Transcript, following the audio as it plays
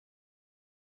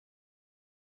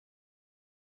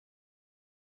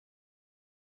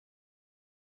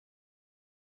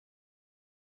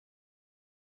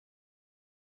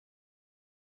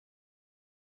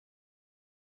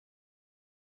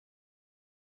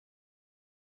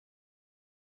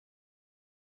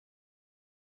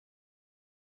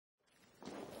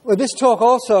Well, this talk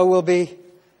also will be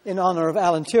in honor of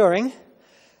Alan Turing,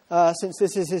 since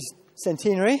this is his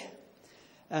centenary,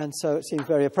 and so it seems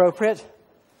very appropriate.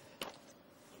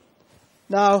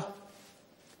 Now,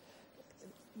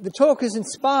 the talk is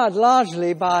inspired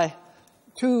largely by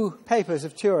two papers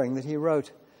of Turing that he wrote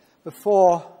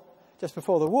just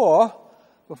before the war,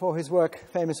 before his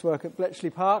famous work at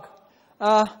Bletchley Park.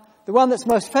 The one that's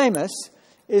most famous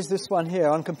is this one here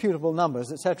on computable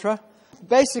numbers, etc.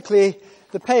 Basically,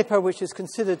 the paper which is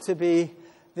considered to be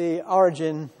the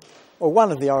origin, or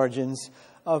one of the origins,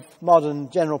 of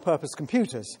modern general-purpose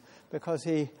computers, because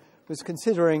he was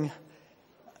considering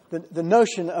the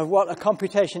notion of what a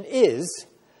computation is,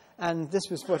 and this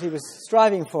was what he was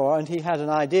striving for, and he had an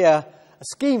idea, a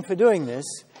scheme for doing this,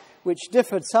 which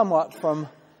differed somewhat from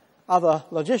other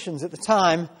logicians at the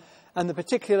time, and the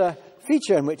particular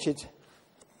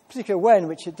way in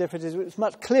which it differed is it was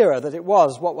much clearer that it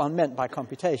was what one meant by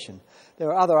computation. There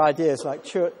were other ideas like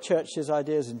Church's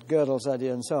ideas and Gödel's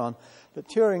idea and so on, but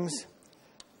Turing's,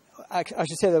 I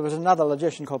should say there was another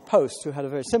logician called Post who had a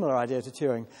very similar idea to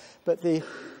Turing, but the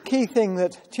key thing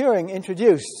that Turing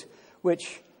introduced,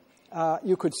 which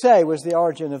you could say was the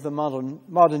origin of the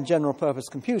modern general-purpose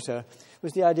computer,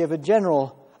 was the idea of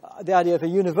a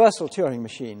universal Turing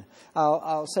machine.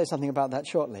 I'll say something about that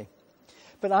shortly.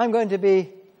 But I'm going to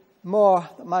be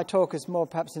my talk is more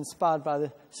perhaps inspired by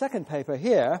the second paper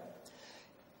here.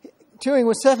 Turing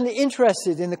was certainly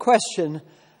interested in the question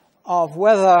of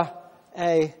whether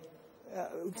a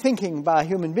thinking by a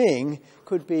human being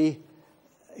could be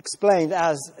explained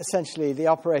as essentially the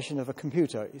operation of a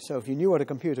computer. So if you knew what a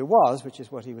computer was, which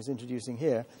is what he was introducing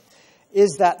here,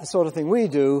 is that the sort of thing we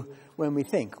do when we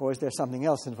think, or is there something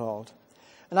else involved?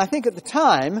 And I think at the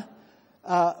time,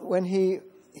 when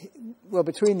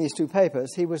between these two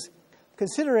papers, he was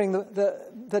considering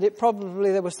that it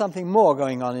probably there was something more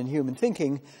going on in human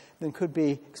thinking than could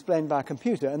be explained by a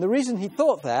computer. And the reason he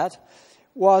thought that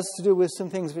was to do with some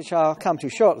things which I'll come to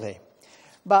shortly.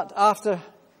 But after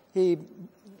he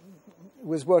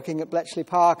was working at Bletchley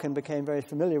Park and became very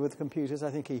familiar with computers,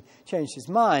 I think he changed his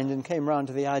mind and came round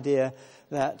to the idea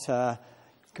that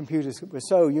computers were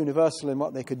so universal in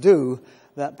what they could do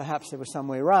that perhaps there was some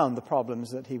way around the problems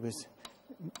that he was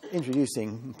introducing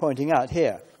and pointing out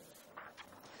here.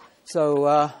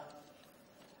 So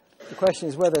the question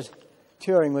is whether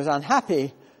Turing was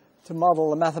unhappy to model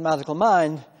the mathematical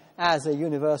mind as a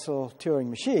universal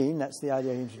Turing machine, that's the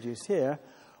idea he introduced here,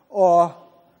 or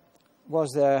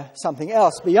was there something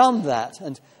else beyond that?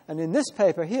 And in this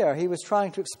paper here, he was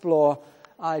trying to explore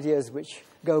ideas which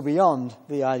go beyond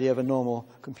the idea of a normal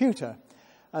computer.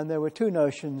 And there were two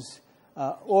notions.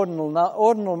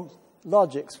 Ordinal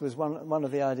logics was one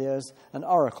of the ideas, and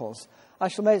oracles. I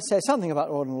shall say something about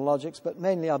ordinal logics, but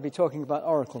mainly I'll be talking about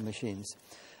oracle machines.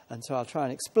 And so I'll try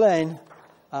and explain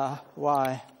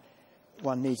why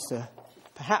one needs to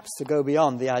perhaps to go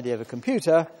beyond the idea of a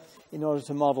computer in order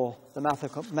to model the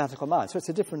mathematical mind. So it's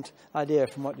a different idea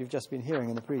from what you've just been hearing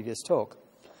in the previous talk.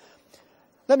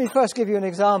 Let me first give you an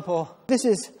example. This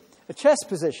is a chess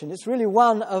position. It's really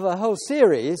one of a whole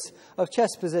series of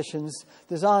chess positions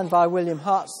designed by William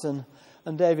Hartston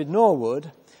and David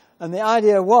Norwood. And the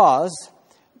idea was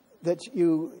that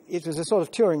it was a sort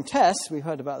of Turing test. We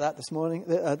heard about that this morning,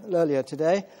 earlier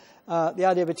today. The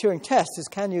idea of a Turing test is,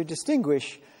 can you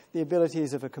distinguish the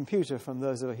abilities of a computer from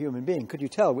those of a human being? Could you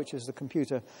tell which is the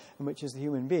computer and which is the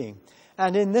human being?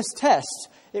 And in this test,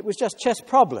 it was just chess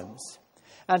problems.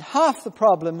 And half the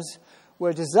problems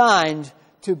were designed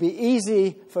to be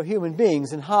easy for human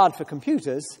beings and hard for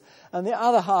computers, and the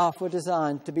other half were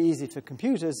designed to be easy for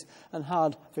computers and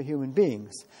hard for human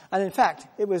beings. And in fact,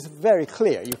 it was very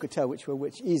clear. You could tell which were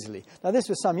which easily. Now, this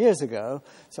was some years ago,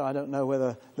 so I don't know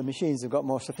whether the machines have got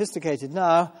more sophisticated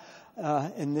now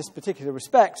in this particular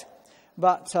respect.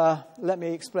 But let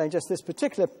me explain just this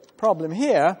particular problem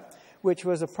here, which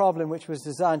was a problem which was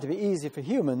designed to be easy for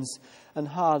humans and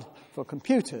hard for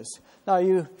computers. Now,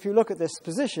 if you look at this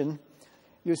position,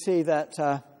 you see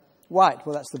that white,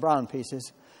 well, that's the brown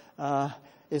pieces,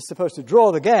 is supposed to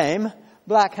draw the game.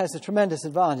 Black has the tremendous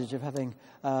advantage of having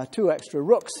two extra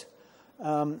rooks,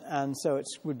 and so it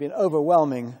would be an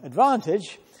overwhelming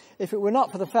advantage if it were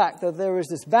not for the fact that there is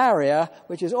this barrier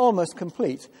which is almost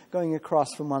complete going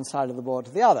across from one side of the board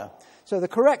to the other. So the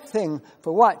correct thing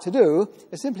for white to do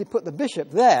is simply put the bishop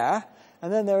there,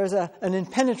 and then there is an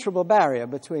impenetrable barrier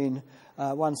between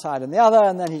one side and the other,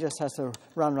 and then he just has to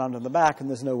run round on the back, and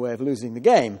there's no way of losing the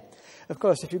game. Of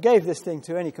course, if you gave this thing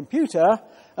to any computer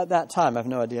at that time, I have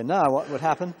no idea now what would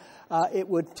happen, it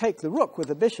would take the rook with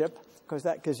the bishop, because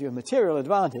that gives you a material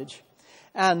advantage,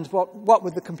 And what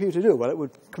would the computer do? Well, it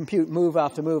would compute move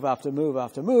after move after move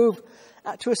after move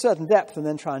to a certain depth and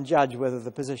then try and judge whether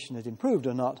the position had improved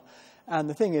or not. And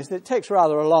the thing is that it takes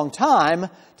rather a long time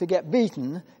to get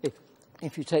beaten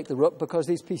if you take the rook, because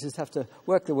these pieces have to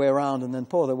work their way around and then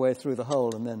pour their way through the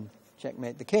hole and then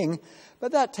checkmate the king.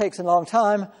 But that takes a long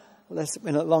time,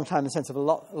 in a long time in the sense of a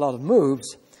lot of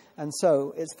moves, and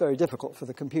so it's very difficult for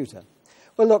the computer.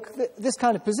 Well, look, this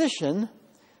kind of position,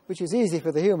 which is easy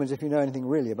for the humans if you know anything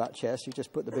really about chess, you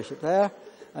just put the bishop there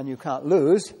and you can't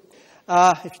lose.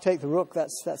 If you take the rook,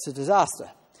 that's a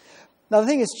disaster. Now, the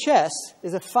thing is, chess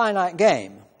is a finite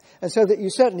game, and so that you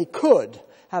certainly could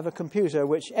have a computer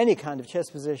which any kind of chess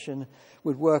position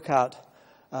would work out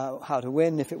how to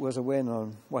win, if it was a win or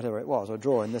whatever it was, or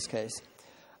draw in this case,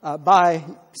 by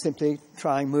simply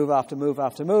trying move after move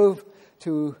after move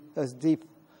to as deep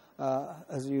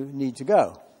as you need to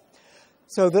go.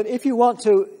 So that if you want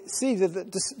to see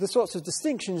the sorts of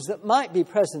distinctions that might be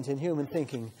present in human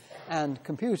thinking and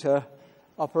computer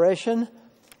operation,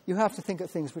 you have to think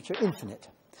of things which are infinite.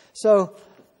 So,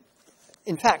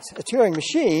 in fact, a Turing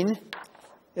machine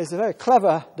is a very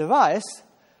clever device.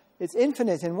 It's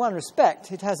infinite in one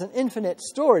respect. It has an infinite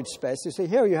storage space. You see,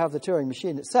 here you have the Turing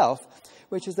machine itself,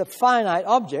 which is a finite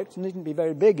object, needn't be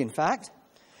very big, in fact.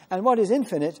 And what is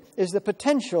infinite is the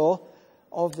potential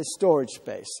of the storage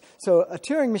space. So a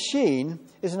Turing machine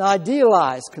is an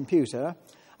idealized computer,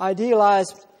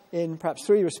 idealized in perhaps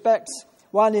three respects.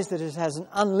 One is that it has an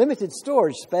unlimited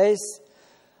storage space.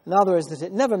 Another is that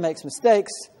it never makes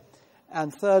mistakes.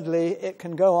 And thirdly, it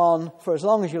can go on for as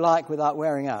long as you like without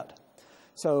wearing out.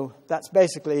 So that's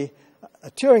basically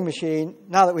a Turing machine.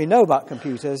 Now that we know about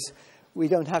computers, we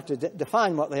don't have to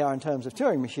define what they are in terms of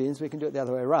Turing machines. We can do it the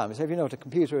other way around. So if you know what a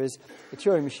computer is, a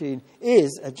Turing machine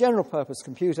is a general-purpose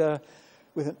computer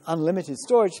with an unlimited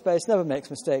storage space, never makes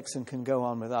mistakes, and can go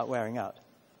on without wearing out.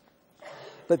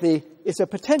 But it's a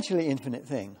potentially infinite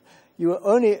thing. You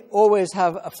only always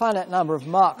have a finite number of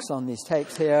marks on these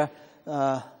tapes here.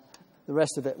 The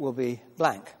rest of it will be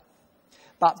blank.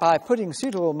 But by putting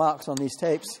suitable marks on these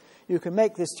tapes, you can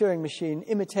make this Turing machine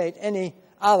imitate any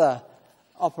other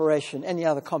operation, any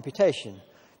other computation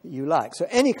that you like. So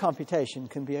any computation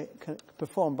can be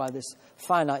performed by this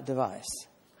finite device.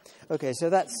 Okay, so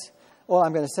that's all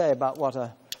I'm going to say about what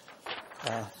a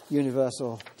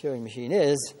universal Turing machine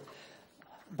is.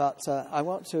 But I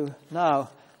want to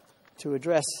now to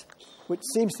address, which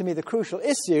seems to me the crucial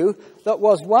issue that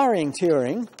was worrying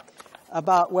Turing,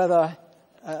 about whether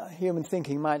human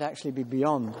thinking might actually be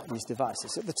beyond these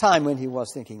devices at the time when he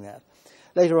was thinking that.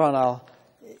 Later on, I'll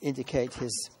indicate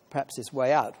perhaps his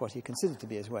way out, what he considered to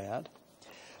be his way out.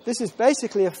 This is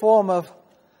basically a form of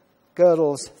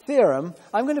Gödel's theorem.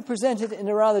 I'm going to present it in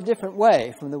a rather different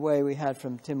way from the way we had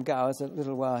from Tim Gowers a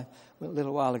little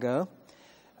while ago,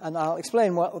 and I'll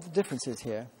explain what the difference is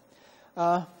here.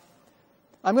 I'm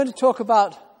going to talk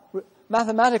about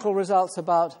mathematical results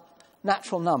about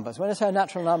natural numbers. When I say a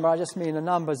natural number, I just mean a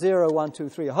number 0, 1, 2,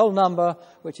 3, a whole number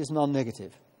which is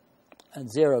non-negative. And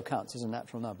 0 counts as a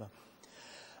natural number.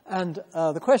 And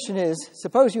the question is,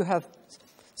 suppose you have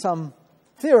some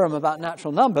theorem about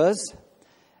natural numbers,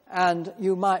 and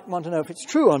you might want to know if it's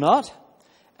true or not,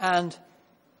 and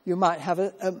you might have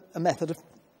a method of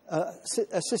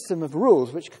a system of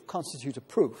rules which constitute a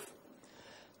proof.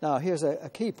 Now, here's a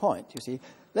key point, you see.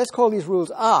 Let's call these rules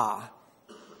R.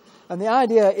 And the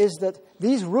idea is that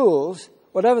these rules,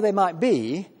 whatever they might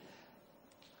be,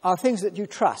 are things that you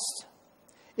trust.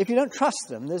 If you don't trust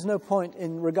them, there's no point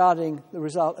in regarding the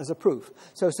result as a proof.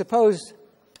 So suppose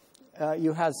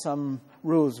you had some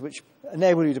rules which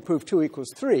enable you to prove 2 equals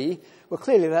 3. Well,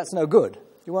 clearly that's no good.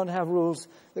 You want to have rules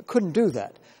that couldn't do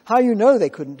that. How you know they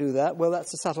couldn't do that, well,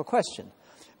 that's a subtle question.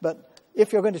 But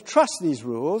if you're going to trust these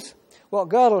rules, what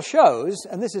Gödel shows,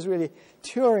 and this is really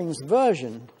Turing's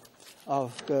version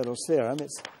of Gödel's theorem,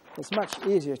 it's much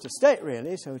easier to state,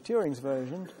 really. So Turing's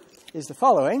version is the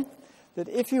following, that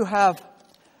if you have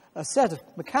a set of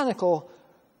mechanical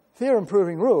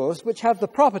theorem-proving rules which have the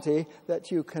property that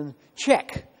you can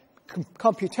check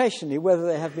computationally whether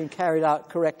they have been carried out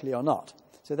correctly or not.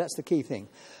 So that's the key thing,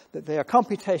 that they are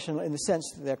computational in the sense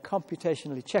that they're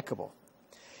computationally checkable.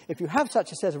 If you have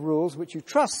such a set of rules which you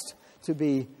trust to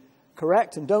be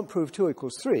correct and don't prove 2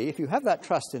 equals 3, if you have that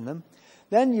trust in them,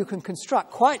 then you can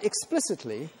construct quite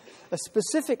explicitly a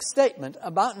specific statement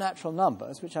about natural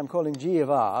numbers, which I'm calling G of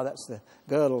R. That's the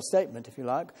Gödel statement, if you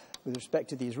like, with respect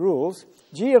to these rules.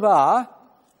 G of R,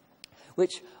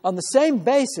 which on the same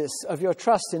basis of your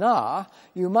trust in R,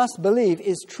 you must believe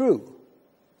is true.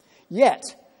 Yet,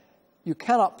 you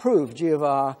cannot prove G of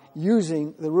R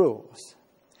using the rules.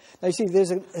 Now, you see,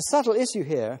 there's a subtle issue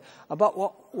here about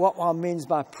what one means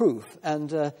by proof.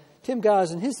 And Tim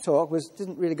Gowers in his talk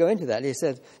didn't really go into that. He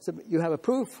said, so you have a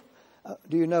proof.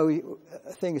 Do you know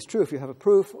a thing is true if you have a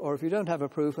proof, or if you don't have a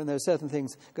proof, and there are certain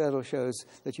things Gödel shows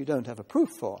that you don't have a proof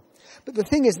for. But the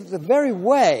thing is that the very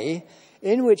way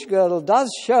in which Gödel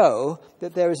does show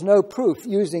that there is no proof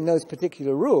using those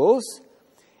particular rules,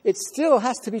 it still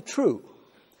has to be true.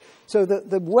 So that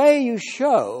the way you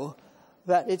show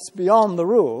that it's beyond the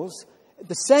rules, at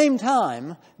the same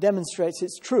time demonstrates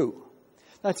it's true.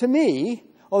 Now, to me,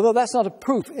 although that's not a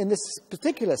proof in this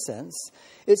particular sense,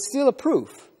 it's still a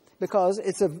proof, because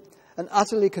it's an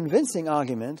utterly convincing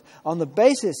argument on the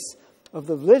basis of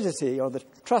the validity or the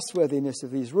trustworthiness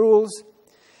of these rules,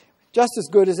 just as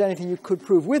good as anything you could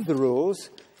prove with the rules.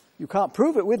 You can't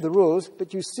prove it with the rules,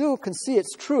 but you still can see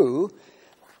it's true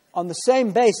on the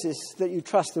same basis that you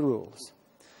trust the rules.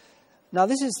 Now,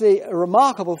 this is the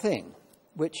remarkable thing,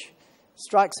 which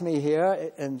strikes me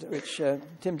here, and which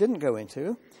Tim didn't go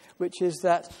into, which is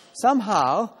that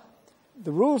somehow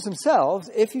the rules themselves,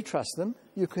 if you trust them,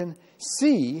 you can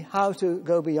see how to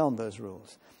go beyond those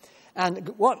rules. And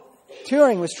what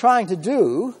Turing was trying to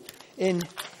do in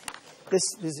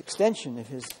this extension of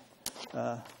his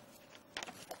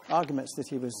arguments that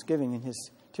he was giving in his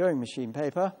Turing machine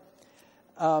paper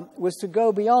was to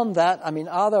go beyond that. I mean,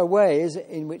 are there ways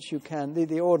in which you can,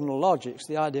 the ordinal logics,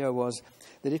 the idea was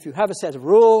that if you have a set of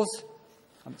rules,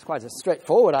 it's quite a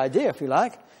straightforward idea, if you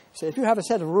like. So if you have a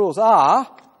set of rules R,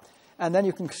 and then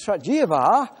you can construct G of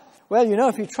R, well, you know,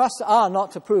 if you trust R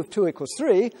not to prove 2 equals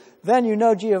 3, then you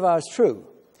know G of R is true.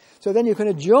 So then you can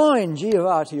adjoin G of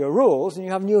R to your rules, and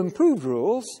you have new improved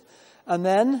rules, and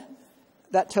then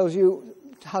that tells you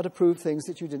how to prove things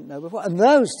that you didn't know before. And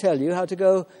those tell you how to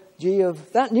go G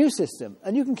of that new system.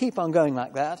 And you can keep on going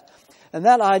like that. And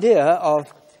that idea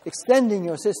of extending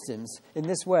your systems in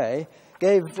this way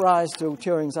gave rise to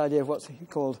Turing's idea of what he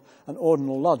called an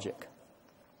ordinal logic.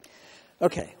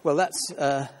 Okay, well, that's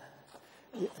that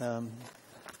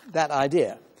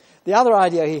idea. The other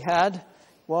idea he had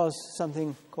was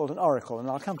something called an oracle, and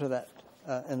I'll come to that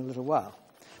in a little while.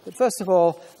 But first of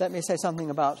all, let me say something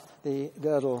about the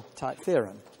Gödel-type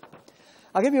theorem.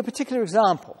 I'll give you a particular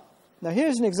example. Now,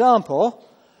 here's an example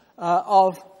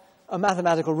of a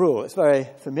mathematical rule. It's very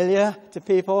familiar to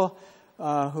people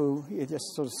who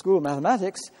just sort of school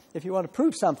mathematics. If you want to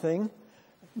prove something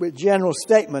with general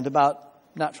statement about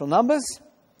natural numbers,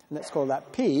 and let's call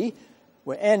that P,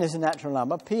 where n is a natural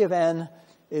number, P of n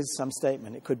is some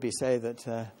statement. It could be, say,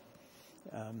 that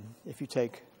if you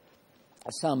take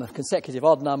a sum of consecutive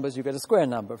odd numbers, you get a square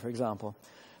number, for example.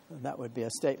 And that would be a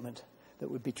statement that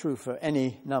would be true for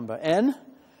any number n.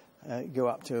 Go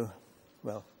up to,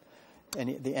 well,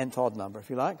 the nth odd number, if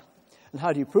you like. And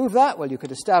how do you prove that? Well, you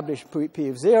could establish P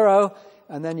of 0,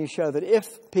 and then you show that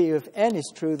if P of n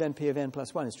is true, then P of n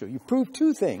plus 1 is true. You prove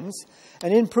two things,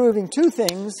 and in proving two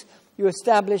things, you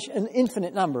establish an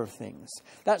infinite number of things.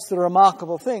 That's the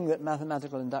remarkable thing that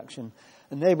mathematical induction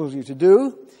enables you to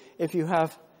do. If you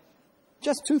have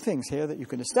just two things here that you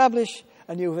can establish,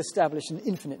 and you've established an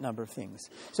infinite number of things.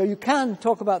 So you can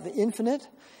talk about the infinite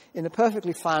in a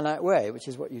perfectly finite way, which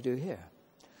is what you do here.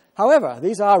 However,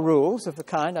 these are rules of the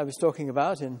kind I was talking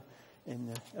about in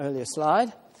the earlier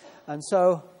slide, and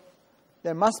so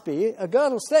there must be a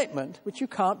Gödel statement which you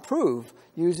can't prove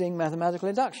using mathematical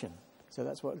induction. So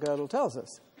that's what Gödel tells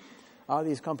us. Are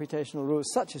these computational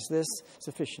rules such as this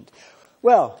sufficient?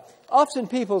 Well, often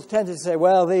people tend to say,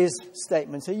 well, these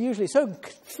statements are usually so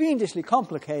fiendishly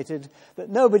complicated that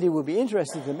nobody will be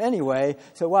interested in them anyway,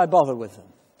 so why bother with them?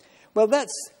 Well,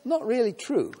 that's not really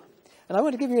true. And I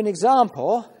want to give you an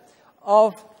example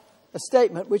of a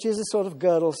statement which is a sort of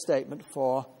Gödel statement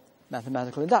for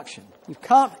mathematical induction. You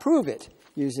can't prove it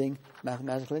using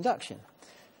mathematical induction.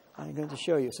 I'm going to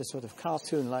show you. It's a sort of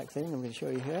cartoon-like thing I'm going to show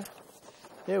you here.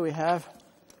 Here we have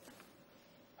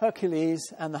Hercules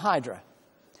and the Hydra.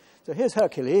 So here's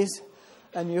Hercules,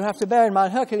 and you have to bear in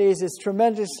mind Hercules is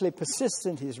tremendously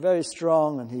persistent. He's very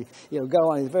strong, and he'll go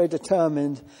on. He's very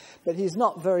determined, but he's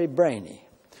not very brainy.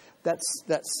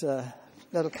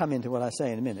 That'll come into what I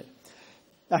say in a minute.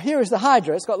 Now here is the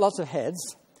Hydra. It's got lots of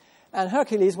heads, and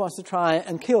Hercules wants to try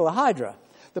and kill the Hydra.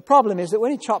 The problem is that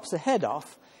when he chops the head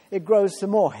off, it grows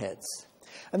some more heads.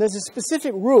 And there's a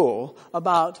specific rule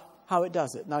about how it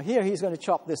does it. Now here he's going to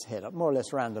chop this head up, more or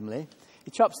less randomly.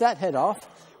 He chops that head off.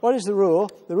 What is the rule?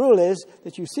 The rule is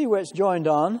that you see where it's joined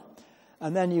on,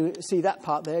 and then you see that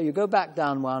part there. You go back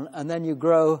down one, and then you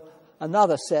grow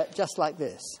another set just like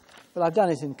this. But I've done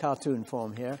it in cartoon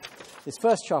form here. This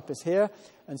first chop is here,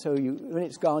 and so when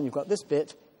it's gone, you've got this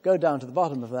bit. Go down to the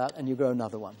bottom of that, and you grow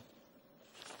another one.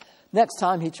 Next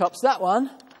time he chops that one,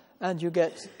 and you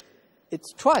get,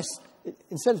 it's twice.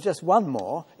 Instead of just one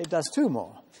more, it does two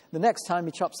more. The next time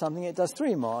he chops something, it does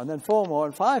three more, and then four more,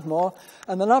 and five more,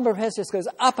 and the number of heads just goes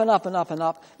up and up and up and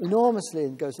up enormously,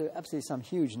 and goes to absolutely some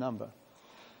huge number.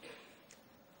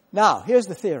 Now, here's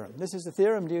the theorem. This is the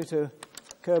theorem due to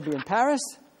Kirby and Paris,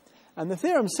 and the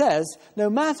theorem says, no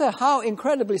matter how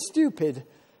incredibly stupid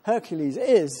Hercules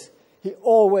is, he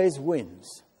always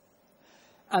wins.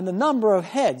 And the number of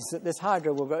heads that this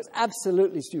Hydra will go is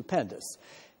absolutely stupendous.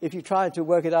 If you try to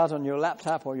work it out on your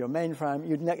laptop or your mainframe,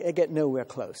 you'd get nowhere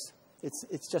close.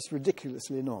 It's just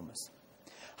ridiculously enormous.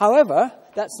 However,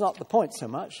 that's not the point so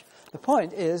much. The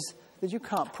point is that you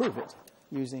can't prove it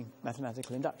using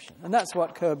mathematical induction. And that's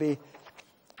what Kirby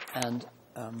and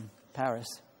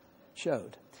Paris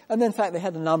showed. And then, in fact, they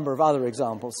had a number of other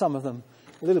examples, some of them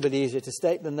a little bit easier to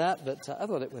state than that, but I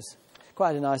thought it was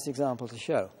quite a nice example to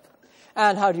show.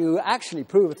 And how do you actually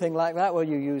prove a thing like that? Well,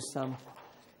 you use some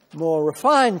more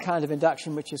refined kind of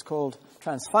induction, which is called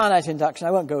transfinite induction.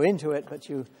 I won't go into it, but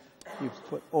you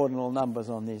put ordinal numbers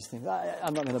on these things.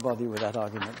 I'm not going to bother you with that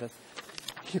argument. But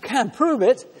you can prove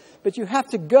it, but you have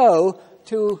to go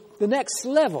to the next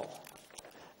level.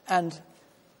 And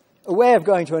a way of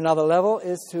going to another level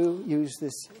is to use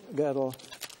this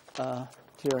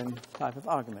Gödel-Turing type of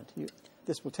argument.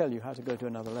 This will tell you how to go to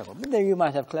another level. But then you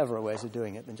might have cleverer ways of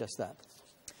doing it than just that.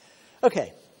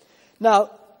 Okay. Now,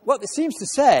 what it seems to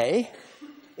say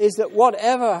is that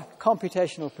whatever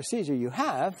computational procedure you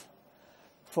have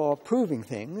for proving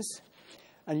things,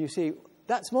 and you see,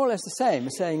 that's more or less the same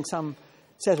as saying some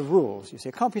set of rules. You see,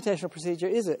 a computational procedure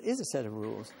is a set of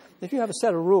rules. If you have a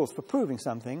set of rules for proving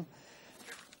something,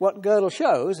 what Gödel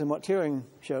shows, and what Turing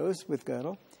shows with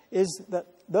Gödel, is that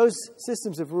those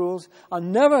systems of rules are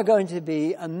never going to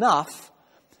be enough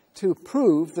to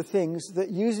prove the things that,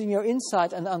 using your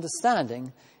insight and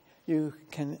understanding, you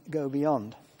can go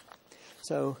beyond.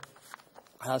 So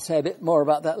I'll say a bit more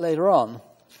about that later on.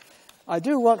 I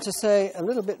do want to say a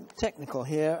little bit technical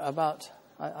here about,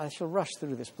 I shall rush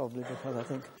through this probably because I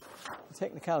think the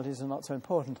technicalities are not so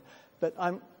important, but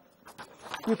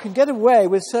you can get away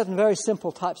with certain very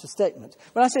simple types of statement.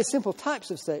 When I say simple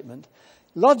types of statement,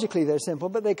 logically they're simple,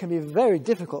 but they can be very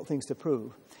difficult things to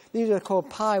prove. These are called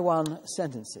pi-1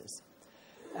 sentences.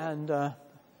 And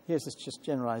here's this just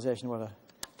generalization of what a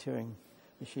Turing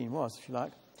machine was, if you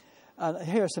like. And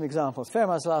here are some examples.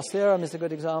 Fermat's last theorem is a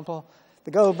good example. The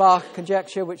Goldbach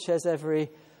conjecture, which says every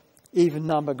even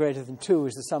number greater than 2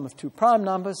 is the sum of two prime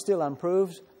numbers, still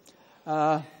unproved.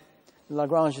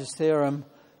 Lagrange's theorem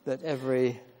that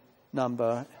every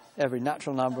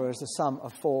natural number is the sum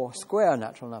of 4 square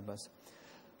natural numbers.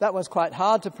 That was quite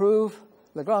hard to prove.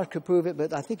 Lagrange could prove it,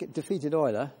 but I think it defeated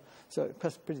Euler, so it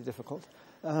was pretty difficult.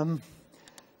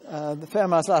 The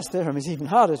Fermat's last theorem is even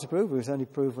harder to prove. It was only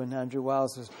proved when Andrew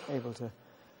Wiles was able to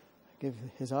give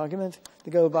his argument.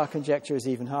 The Goldbach conjecture is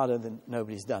even harder than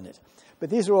nobody's done it. But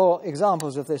these are all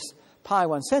examples of this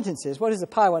pi-1 sentences. What is a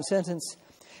pi-1 sentence?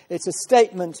 It's a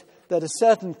statement that a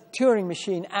certain Turing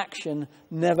machine action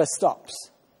never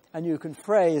stops. And you can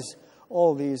phrase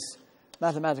all these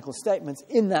mathematical statements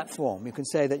in that form. You can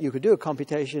say that you could do a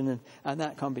computation and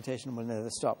that computation will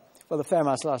never stop. Well, the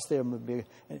Fermat's last theorem would be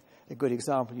a good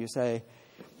example. You say,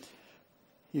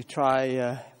 you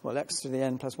try, x to the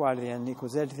n plus y to the n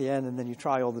equals z to the n, and then you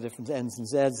try all the different n's and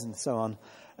z's and so on.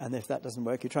 And if that doesn't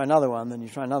work, you try another one, then you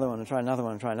try another one, and try another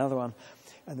one, and try another one.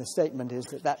 And the statement is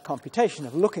that computation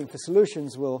of looking for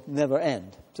solutions will never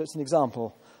end. So it's an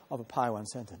example of a pi-1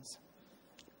 sentence.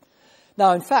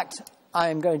 Now, in fact, I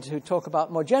am going to talk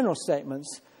about more general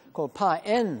statements called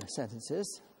pi-n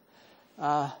sentences.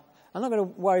 I'm not going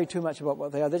to worry too much about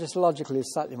what they are. They're just logically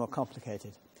slightly more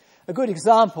complicated. A good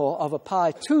example of a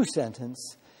pi-2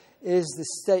 sentence is the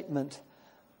statement,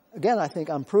 again, I think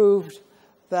unproved,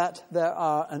 that there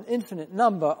are an infinite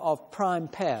number of prime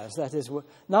pairs. That is,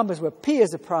 numbers where p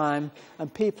is a prime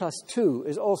and p plus 2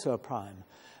 is also a prime.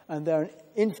 And there are an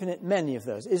infinite many of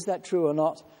those. Is that true or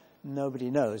not? Nobody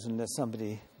knows unless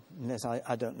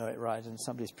I don't know it right and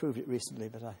somebody's proved it recently,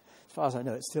 but as far as I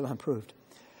know, it's still unproved.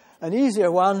 An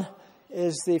easier one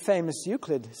is the famous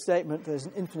Euclid statement, there's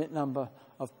an infinite number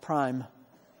of prime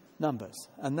numbers.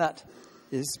 And that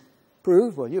is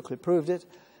proved, well, Euclid proved it,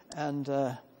 and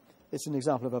it's an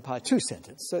example of a pi-2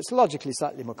 sentence. So it's logically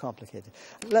slightly more complicated.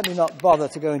 Let me not bother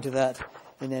to go into that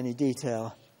in any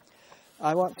detail.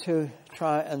 I want to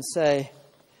try and say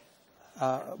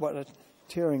what a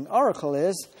Turing oracle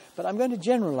is, but I'm going to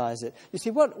generalize it. You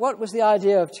see, what was the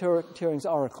idea of Turing's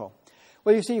oracle?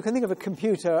 Well, you see, you can think of a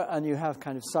computer and you have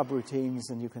kind of subroutines,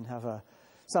 and you can have a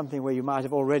something where you might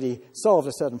have already solved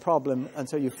a certain problem, and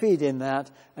so you feed in that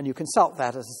and you consult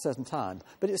that at a certain time.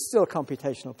 But it's still a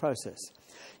computational process.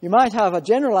 You might have a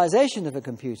generalization of a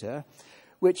computer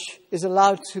which is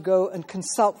allowed to go and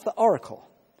consult the oracle.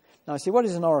 Now, see, what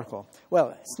is an oracle?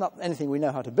 Well, it's not anything we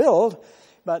know how to build,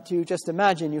 but you just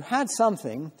imagine you had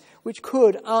something which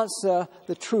could answer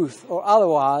the truth or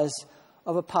otherwise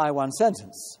of a pi1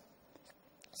 sentence.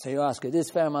 So you ask it,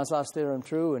 is Feynman's last theorem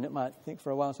true? And it might think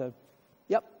for a while, so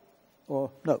yep,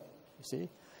 or no, you see.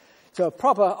 So a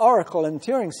proper oracle in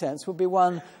Turing sense would be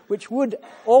one which would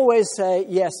always say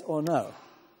yes or no.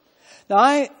 Now,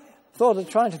 I thought of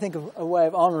trying to think of a way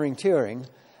of honoring Turing,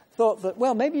 thought that,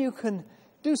 well, maybe you can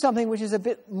do something which is a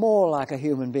bit more like a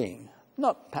human being.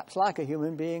 Not perhaps like a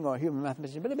human being or a human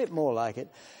mathematician, but a bit more like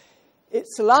it.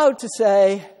 It's allowed to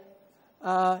say,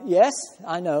 yes,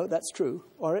 I know, that's true.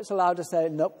 Or it's allowed to say,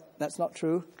 nope, that's not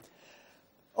true.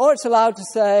 Or it's allowed to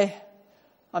say,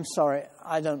 I'm sorry,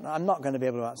 I'm not going to be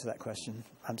able to answer that question.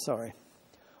 I'm sorry.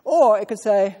 Or it could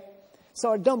say,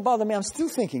 sorry, don't bother me, I'm still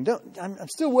thinking. I'm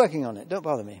still working on it, don't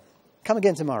bother me. Come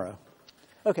again tomorrow.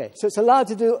 Okay, so it's allowed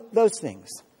to do those things.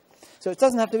 So it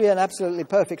doesn't have to be an absolutely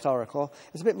perfect oracle.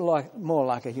 It's a bit more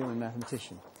like a human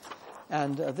mathematician.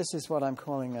 And this is what I'm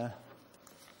calling I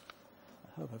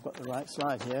hope I've got the right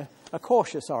slide here, a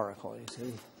cautious oracle, you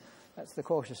see. That's the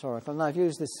cautious oracle. And I've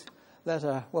used this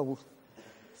letter, well,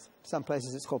 some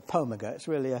places it's called pomega. It's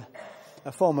really a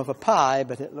form of a pi,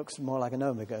 but it looks more like an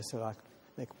omega, so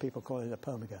people call it a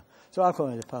pomega. So I'll call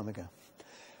it a pomega.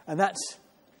 And that's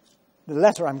the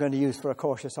letter I'm going to use for a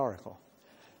cautious oracle.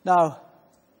 Now,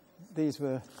 this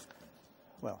was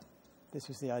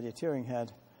the idea Turing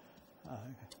had.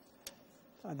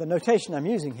 The notation I'm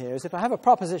using here is if I have a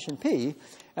proposition P,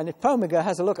 and if pomega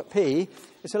has a look at P,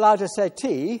 it's allowed to say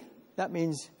T, that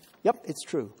means, yep, it's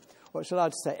true. Or it's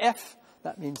allowed to say F,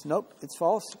 that means, nope, it's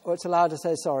false. Or it's allowed to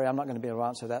say, sorry, I'm not going to be able to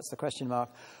answer, that's the question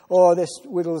mark. Or this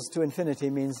wiggles to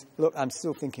infinity means, look, I'm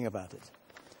still thinking about it.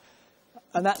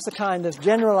 And that's the kind of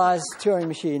generalized Turing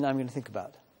machine I'm going to think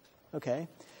about. Okay?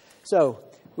 So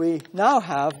we now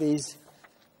have these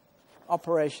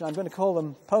operations. I'm going to call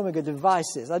them pomega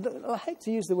devices. I hate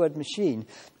to use the word machine,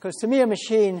 because to me a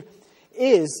machine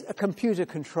is a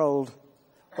computer-controlled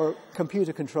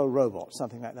robot,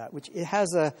 something like that, which it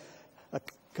has a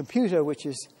computer which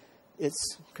is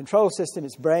its control system,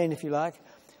 its brain, if you like.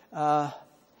 But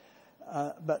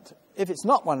if it's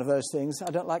not one of those things,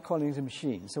 I don't like calling it a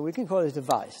machine. So we can call it a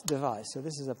device. So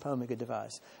this is a pomega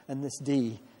device, and this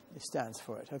D stands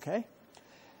for it, okay?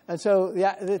 And so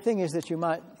the thing is that you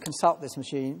might consult this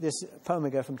machine, this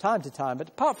pomega, from time to time, but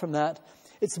apart from that,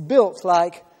 it's built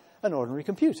like an ordinary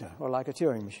computer or like a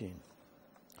Turing machine.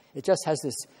 It just has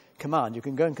this command. You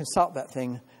can go and consult that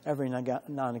thing every now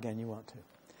and again you want to.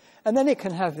 And then it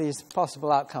can have these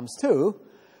possible outcomes too.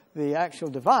 The actual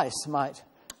device might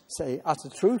say utter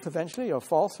truth eventually, or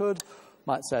falsehood,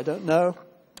 might say I don't know,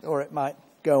 or it might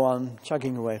go on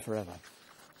chugging away forever.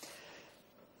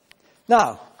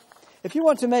 Now, if you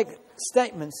want to make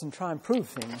statements and try and prove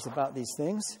things about these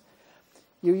things,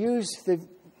 you use the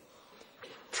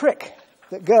trick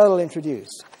that Gödel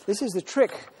introduced. This is the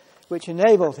trick which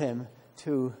enabled him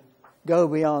to go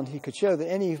beyond. He could show that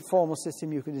any formal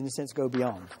system you could, in a sense, go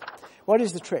beyond. What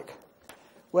is the trick?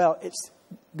 Well, it's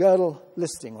Gödel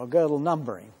listing or Gödel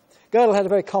numbering. Gödel had a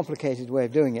very complicated way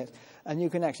of doing it, and you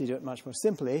can actually do it much more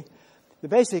simply. The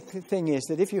basic thing is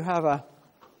that if you have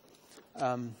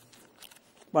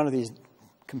one of these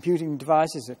computing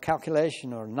devices, a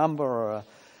calculation or a number or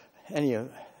any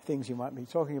of things you might be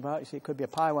talking about. You see, it could be a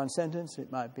pi1 sentence. It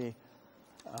might be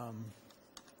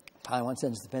pi1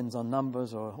 sentence depends on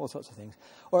numbers or all sorts of things.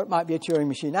 Or it might be a Turing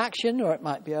machine action, or it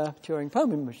might be a Turing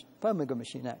pomega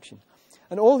machine action.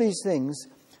 And all these things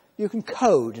you can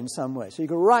code in some way. So you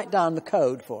can write down the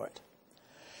code for it.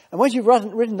 And once you've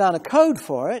written down a code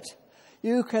for it,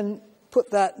 you can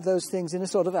put those things in a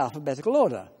sort of alphabetical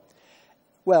order.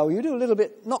 Well, you do a little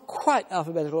bit, not quite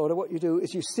alphabetical order. What you do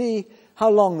is you see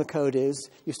how long the code is.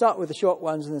 You start with the short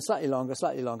ones and then slightly longer,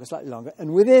 slightly longer, slightly longer.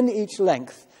 And within each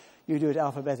length, you do it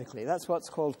alphabetically. That's what's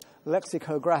called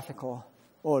lexicographical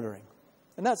ordering.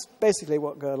 And that's basically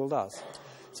what Gödel does.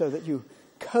 So that you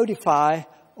codify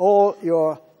all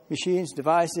your machines,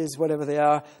 devices, whatever they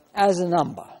are, as a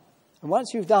number. And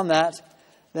once you've done that,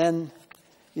 then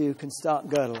you can start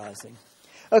Gödelizing.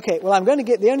 Okay, well,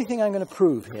 the only thing I'm going to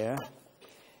prove here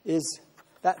is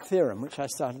that theorem, which I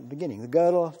started at the beginning, the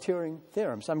Gödel-Turing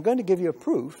theorem. So I'm going to give you a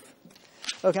proof.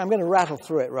 Okay, I'm going to rattle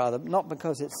through it rather, not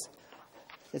because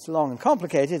it's long and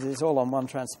complicated, it's all on one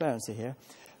transparency here,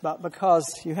 but because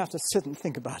you have to sit and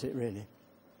think about it, really.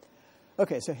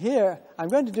 Okay, so here I'm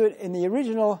going to do it in the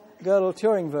original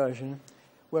Gödel-Turing version,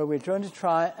 where we're going to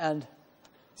try and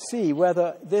see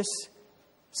whether this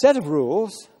set of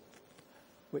rules,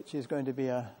 which is going to be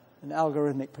an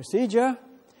algorithmic procedure,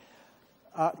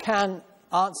 can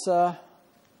answer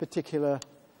particular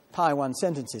pi1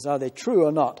 sentences. Are they true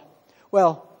or not?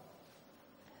 Well,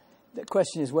 the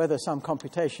question is whether some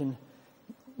computation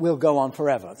will go on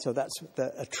forever. So that's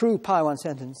a true pi1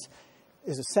 sentence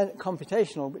is a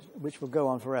computational which will go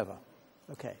on forever.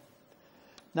 Okay.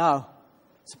 Now,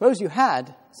 suppose you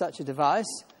had such a device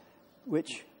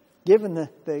which, given the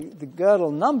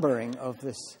Gödel numbering of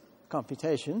this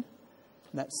computation,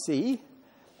 that's C,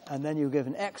 and then you give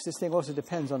an x. This thing also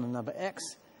depends on the number x.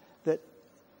 That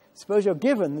suppose you're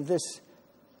given this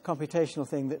computational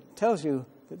thing that tells you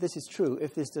that this is true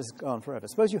if this does go on forever.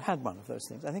 Suppose you had one of those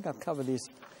things. I think I've covered these.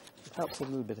 It helps a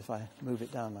little bit if I move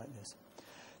it down like this.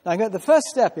 Now, the first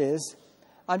step is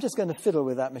I'm just going to fiddle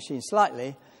with that machine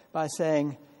slightly by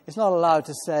saying it's not allowed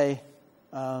to say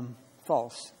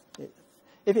false.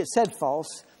 If it said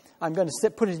false, I'm going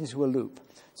to put it into a loop.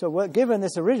 So given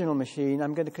this original machine,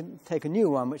 I'm going to take a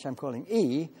new one, which I'm calling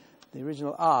E. The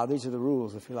original R, these are the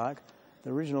rules, if you like.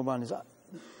 The original one is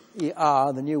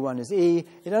ER, the new one is E.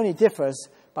 It only differs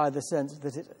by the sense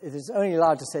that it is only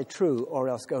allowed to say true or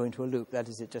else go into a loop. That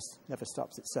is, it just never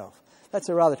stops itself. That's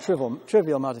a rather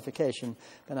trivial modification,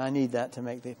 and I need that to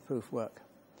make the proof work.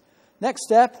 Next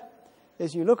step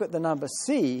is you look at the number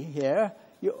C here.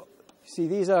 You see,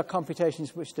 these are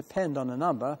computations which depend on a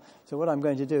number. So what I'm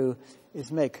going to do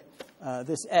is make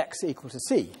this x equal to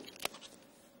C.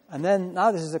 And then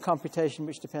now this is a computation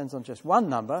which depends on just one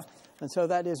number, and so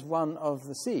that is one of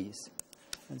the C's.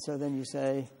 And so then you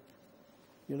say,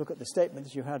 you look at the statement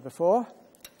that you had before,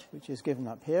 which is given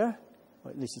up here,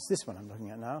 or at least it's this one I'm looking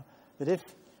at now, that if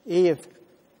E of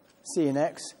C in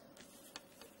X,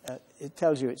 it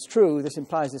tells you it's true, this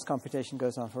implies this computation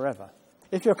goes on forever.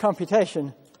 If your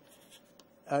computation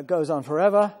goes on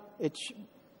forever,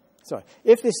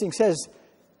 if this thing says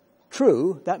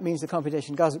true, that means the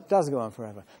computation does go on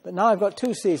forever. But now I've got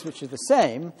two C's which are the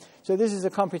same, so this is a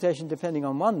computation depending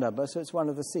on one number, so it's one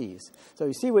of the C's. So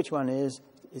you see which one is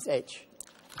H.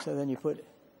 So then you put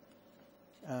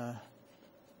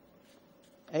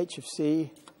H of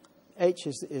C. H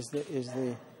is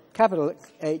the capital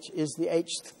H is the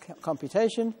Hth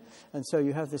computation, and so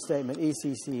you have the statement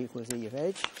ECC equals E of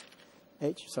H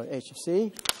of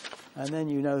C. And then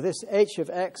you know this H of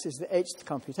X is the Hth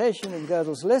computation in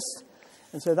Gödel's list.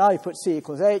 And so now you put C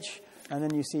equals H, and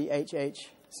then you see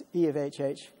E of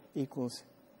HH equals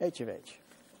H of H.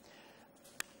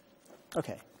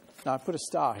 Okay, now I put a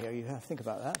star here. You have to think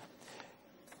about that.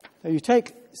 So you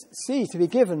take C to be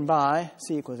given by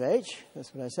C equals H.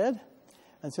 That's what I said.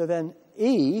 And so then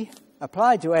E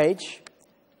applied to H,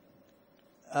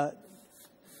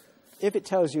 if it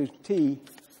tells you T,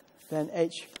 then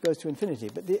H goes to infinity.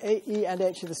 But the E and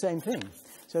H are the same thing.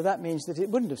 So that means that it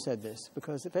wouldn't have said this,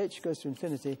 because if H goes to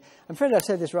infinity, I'm afraid I've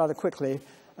said this rather quickly,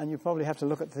 and you probably have to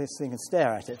look at this thing and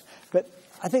stare at it. But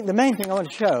I think the main thing I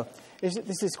want to show is that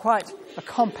this is quite a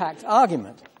compact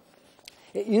argument.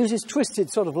 It uses twisted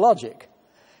sort of logic,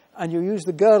 and you use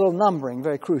the Gödel numbering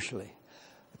very crucially.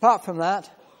 Apart from that,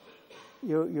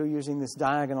 you're using this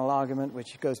diagonal argument,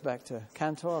 which goes back to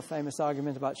Cantor, a famous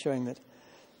argument about showing that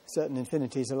certain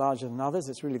infinities are larger than others.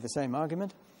 It's really the same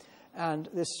argument. And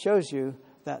this shows you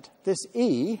that this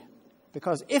E,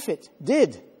 because if it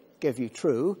did give you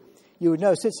true, you would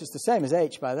know since it's the same as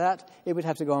H by that, it would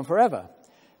have to go on forever.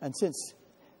 And since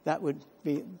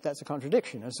that's a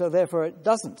contradiction. And so therefore it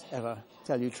doesn't ever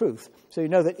tell you truth. So you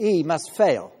know that E must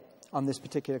fail on this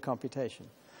particular computation.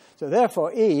 So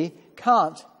therefore E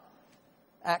can't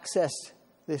access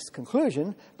this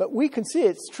conclusion, but we can see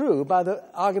it's true by the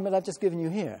argument I've just given you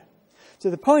here. So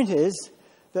the point is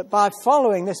that by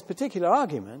following this particular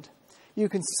argument, you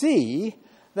can see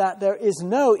that there is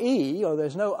no E, or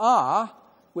there's no R,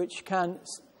 which can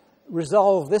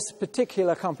resolve this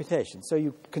particular computation. So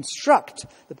you construct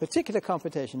the particular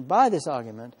computation by this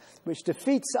argument, which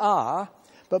defeats R,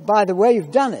 but by the way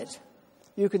you've done it,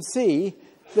 you can see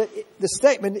that the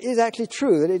statement is actually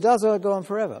true, that it does go on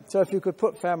forever. So if you could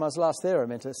put Fermat's last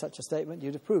theorem into such a statement,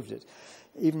 you'd have proved it.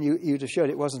 Even you'd have showed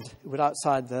it wasn't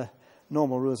outside the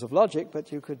normal rules of logic,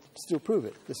 but you could still prove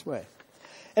it this way.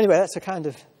 Anyway, that's a kind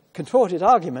of contorted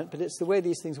argument, but it's the way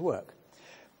these things work.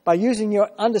 By using your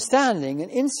understanding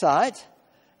and insight,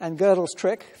 and Gödel's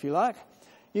trick, if you like,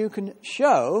 you can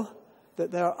show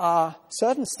that there are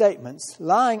certain statements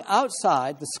lying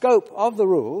outside the scope of the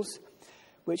rules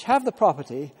which have the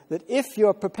property that if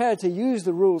you're prepared to use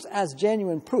the rules as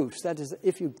genuine proofs, that is,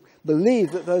 if you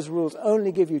believe that those rules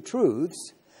only give you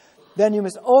truths, then you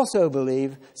must also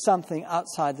believe something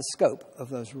outside the scope of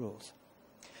those rules.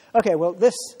 Okay, well,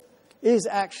 this is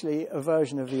actually a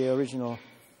version of the original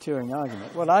Turing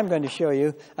argument. What I'm going to show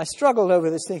you, I struggled over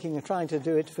this thinking of trying to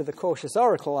do it for the cautious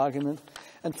oracle argument,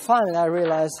 and finally I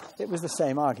realized it was the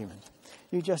same argument.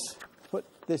 You just put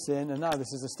this in, and now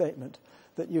this is a statement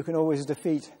that you can always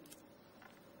defeat.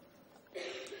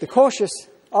 The cautious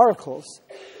oracles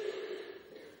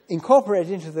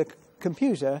incorporated into the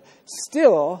computer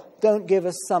still don't give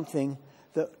us something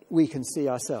that we can see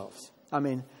ourselves. I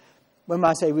mean, when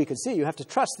I say we can see, you have to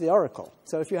trust the oracle.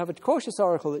 So if you have a cautious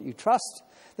oracle that you trust,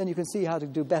 then you can see how to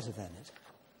do better than it.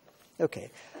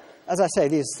 Okay. As I say,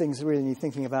 these things really need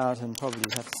thinking about, and probably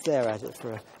you have to stare at it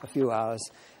for a few hours.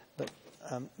 But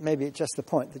maybe it's just the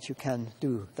point that you can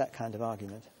do that kind of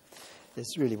argument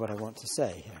is really what I want to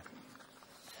say here.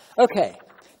 Okay.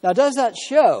 Now, does that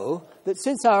show that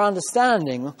since our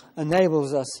understanding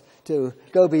enables us to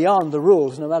go beyond the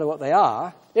rules, no matter what they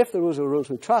are, if the rules are rules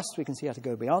we trust, we can see how to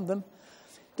go beyond them,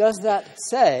 does that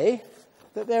say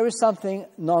that there is something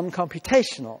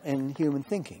non-computational in human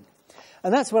thinking?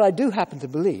 And that's what I do happen to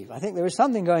believe. I think there is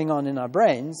something going on in our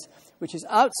brains which is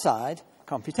outside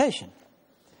computation.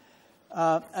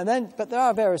 But there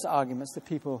are various arguments that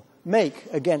people make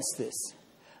against this.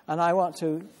 And I want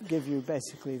to give you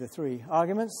basically the three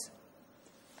arguments.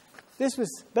 This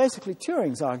was basically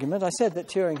Turing's argument. I said that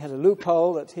Turing had a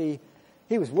loophole, that he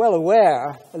was well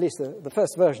aware, at least the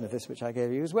first version of this which I gave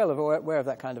you, he was well aware of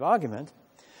that kind of argument.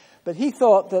 But he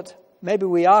thought that maybe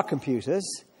we are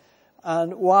computers,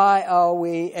 and why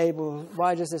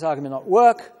does this argument not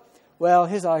work? Well,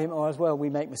 his argument was, well, we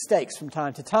make mistakes from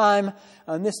time to time,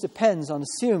 and this depends on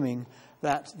assuming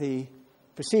that the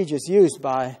procedures used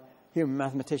by human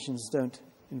mathematicians don't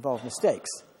involve mistakes.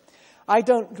 I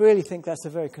don't really think that's a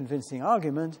very convincing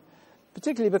argument,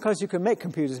 particularly because you can make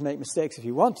computers make mistakes if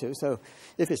you want to. So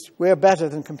if we're better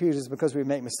than computers because we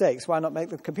make mistakes, why not make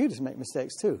the computers make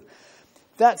mistakes too?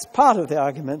 That's part of the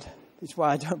argument, which is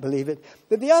why I don't believe it.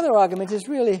 But the other argument is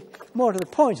really more to the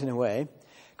point in a way,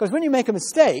 because when you make a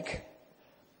mistake,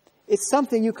 it's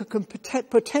something you could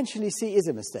potentially see is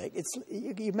a mistake.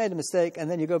 You've made a mistake, and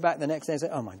then you go back the next day and say,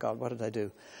 oh, my God, what did I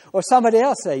do? Or somebody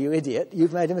else say, you idiot,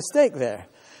 you've made a mistake there.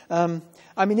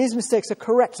 These mistakes are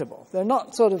correctable. They're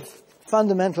not sort of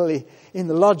fundamentally in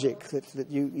the logic that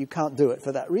you can't do it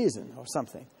for that reason or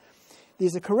something.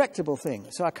 These are correctable things.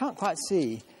 So I can't quite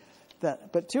see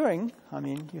that. But Turing,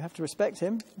 you have to respect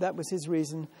him. That was his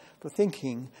reason for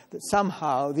thinking that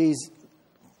somehow these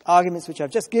arguments which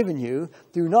I've just given you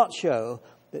do not show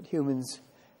that humans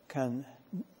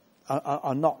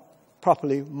are not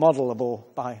properly modelable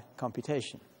by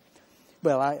computation.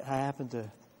 Well, I happen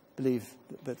to believe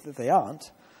that they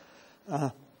aren't,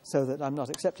 so that I'm not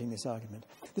accepting this argument.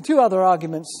 The two other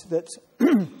arguments that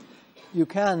you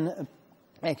can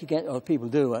make against, or people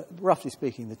do, roughly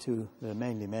speaking, the two that are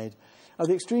mainly made, are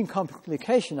the extreme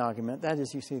complication argument. That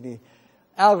is, you see, the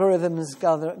algorithms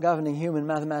governing human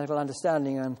mathematical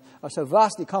understanding are so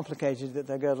vastly complicated that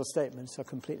their Gödel statements are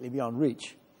completely beyond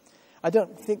reach. I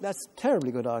don't think that's a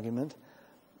terribly good argument.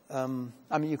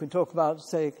 You can talk about,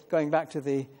 say, going back to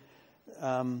the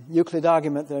Euclid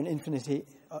argument, there are an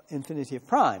infinity of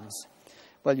primes.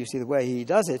 Well, you see, the way he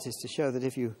does it is to show that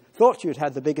if you thought you'd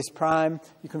had the biggest prime,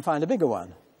 you can find a bigger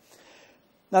one.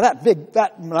 Now,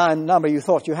 that number you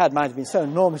thought you had might have been so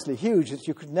enormously huge that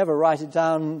you could never write it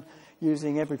down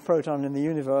using every proton in the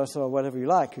universe or whatever you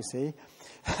like, you see.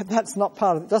 That's not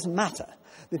part of it. It doesn't matter.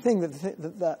 The thing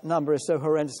that number is so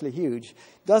horrendously huge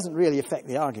doesn't really affect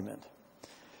the argument.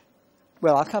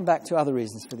 Well, I'll come back to other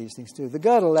reasons for these things too. The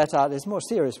Gödel let out is a more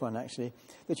serious one, actually,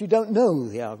 that you don't know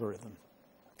the algorithm.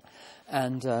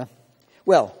 And,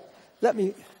 let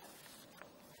me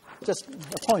just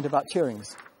a point about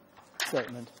Turing's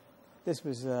statement. This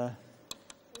was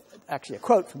actually a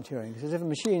quote from Turing. It says, if a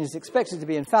machine is expected to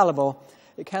be infallible,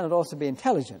 it cannot also be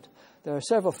intelligent. There are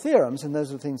several theorems, and those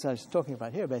are the things I was talking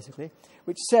about here, basically,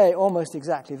 which say almost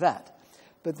exactly that.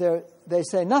 But they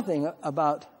say nothing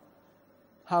about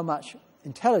how much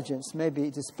intelligence may be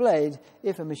displayed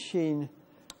if a machine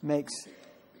makes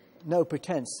no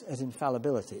pretense at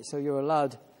infallibility. So you're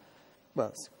allowed,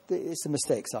 well, it's a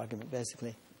mistakes argument,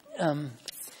 basically,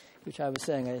 which I was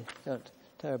saying I don't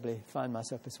terribly find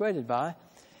myself persuaded by.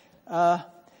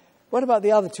 What about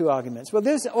the other two arguments? Well,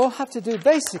 those all have to do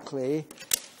basically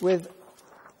with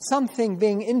something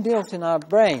being inbuilt in our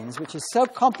brains, which is so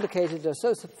complicated or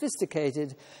so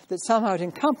sophisticated that somehow it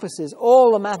encompasses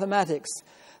all the mathematics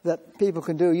that people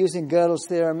can do using Gödel's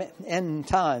theorem n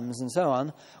times and so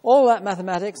on. All that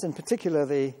mathematics, in particular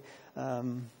the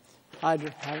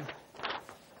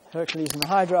Hercules and the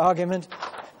Hydra argument,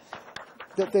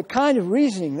 that the kind of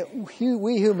reasoning that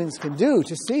we humans can do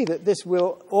to see that this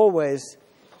will always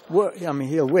work, I mean,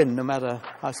 he'll win no matter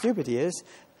how stupid he is,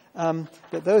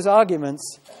 that those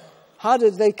arguments, how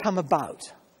did they come about,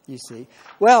 you see?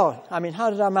 Well, I mean, how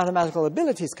did our mathematical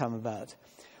abilities come about?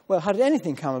 Well, how did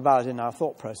anything come about in our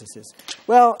thought processes?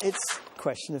 Well, it's a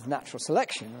question of natural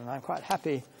selection, and I'm quite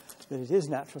happy that it is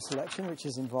natural selection which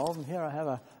is involved. And here I have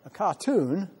a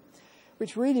cartoon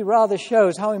which really rather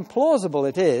shows how implausible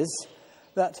it is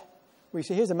that we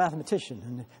see here's a mathematician,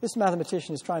 and this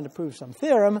mathematician is trying to prove some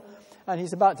theorem, and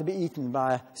he's about to be eaten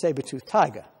by a saber-toothed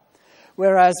tiger.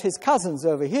 Whereas his cousins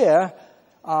over here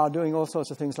are doing all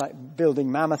sorts of things like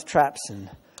building mammoth traps and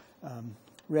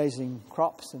raising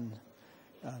crops and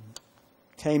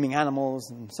taming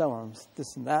animals and so on,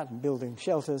 this and that, and building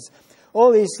shelters.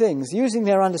 All these things, using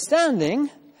their understanding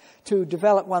to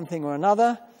develop one thing or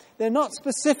another. They're not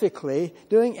specifically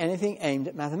doing anything aimed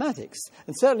at mathematics,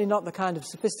 and certainly not the kind of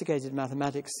sophisticated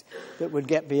mathematics that would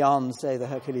get beyond, say, the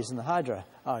Hercules and the Hydra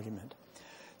argument.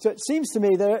 So it seems to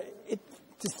me to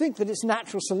think that it's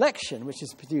natural selection which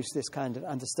has produced this kind of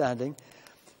understanding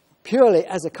purely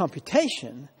as a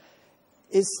computation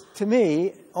is, to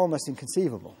me, almost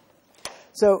inconceivable.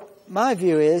 So my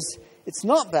view is it's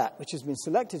not that which has been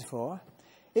selected for,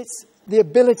 it's the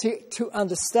ability to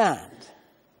understand.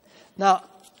 Now,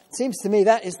 it seems to me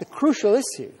that is the crucial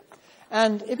issue.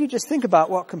 And if you just think about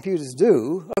what computers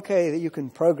do, okay, that you can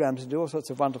program to do all sorts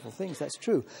of wonderful things, that's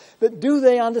true. But do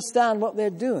they understand what they're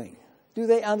doing? Do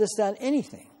they understand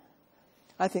anything?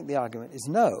 I think the argument is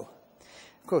no.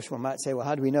 Of course, one might say, well,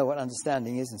 how do we know what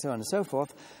understanding is, and so on and so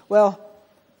forth? Well,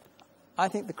 I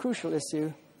think the crucial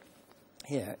issue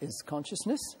here is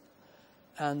consciousness.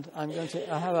 And I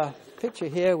have a picture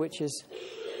here which is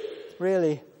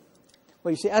really,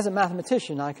 well, you see, as a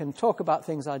mathematician, I can talk about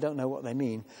things I don't know what they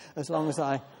mean, as long as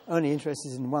I'm only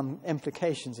interested in one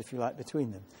implications, if you like,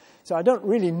 between them. So I don't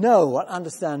really know what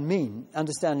understanding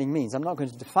means. I'm not going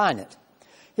to define it.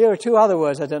 Here are two other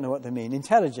words I don't know what they mean.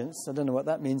 Intelligence, I don't know what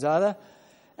that means either.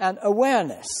 And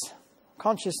awareness,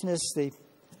 consciousness, the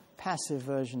passive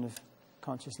version of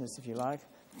consciousness, if you like,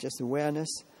 just awareness.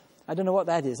 I don't know what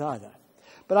that is either.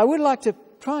 But I would like to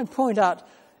try and point out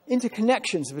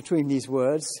interconnections between these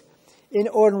words in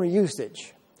ordinary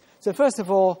usage. So first of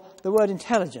all, the word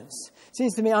intelligence. It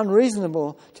seems to me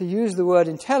unreasonable to use the word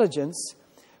intelligence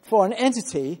for an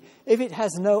entity if it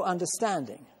has no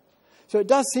understanding. So it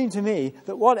does seem to me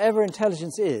that whatever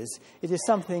intelligence is, it is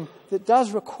something that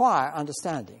does require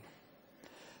understanding.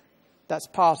 That's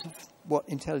part of what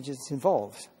intelligence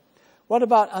involves. What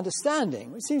about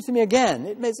understanding? It seems to me, again,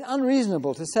 it makes it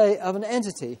unreasonable to say of an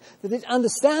entity that it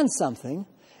understands something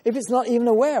if it's not even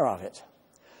aware of it.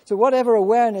 So whatever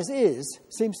awareness is,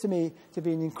 seems to me to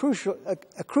be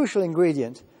a crucial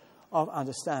ingredient of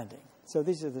understanding. So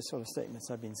these are the sort of statements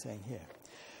I've been saying here.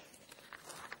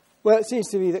 Well, it seems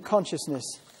to me that consciousness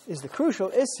is the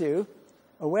crucial issue.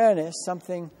 Awareness,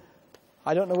 something,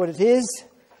 I don't know what it is,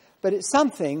 but it's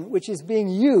something which is being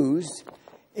used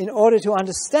in order to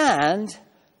understand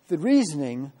the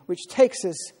reasoning which takes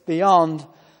us beyond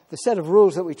the set of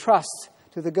rules that we trust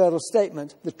to the Gödel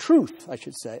statement, the truth, I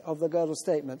should say, of the Gödel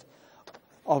statement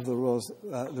of the rules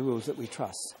that we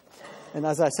trust. And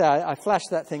as I say, I flashed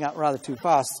that thing up rather too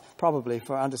fast, probably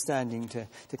for understanding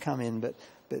to come in, but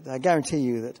I guarantee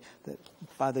you that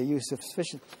by the use of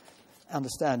sufficient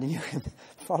understanding, you can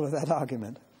follow that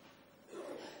argument.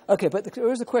 Okay, but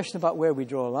there is a question about where we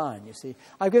draw a line, you see.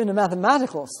 I've given a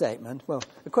mathematical statement. Well,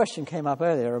 the question came up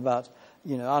earlier about,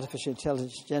 artificial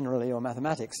intelligence generally or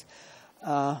mathematics.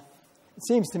 It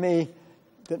seems to me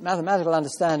that mathematical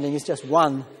understanding is just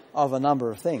one of a number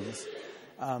of things.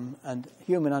 And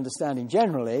human understanding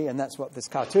generally, and that's what this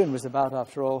cartoon was about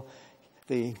after all,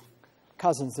 the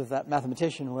cousins of that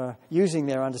mathematician were using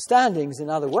their understandings in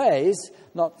other ways,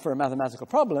 not for a mathematical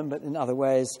problem, but in other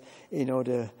ways in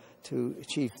order to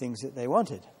achieve things that they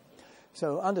wanted.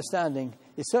 So understanding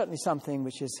is certainly something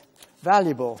which is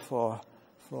valuable for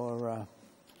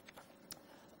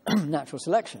natural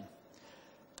selection.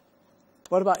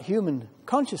 What about human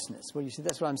consciousness? Well, you see,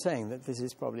 that's what I'm saying, that this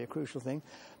is probably a crucial thing.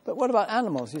 But what about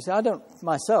animals? You see, I don't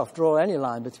myself draw any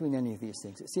line between any of these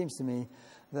things. It seems to me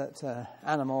that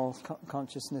animal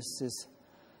consciousness is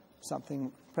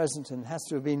something present and has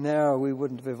to have been there, or we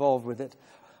wouldn't have evolved with it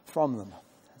from them.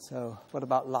 So what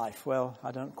about life? Well,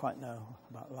 I don't quite know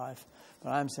about life,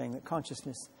 but I'm saying that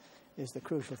consciousness is the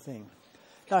crucial thing.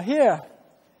 Now here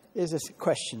is a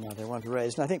question that I want to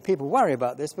raise. And I think people worry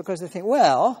about this because they think,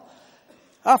 well,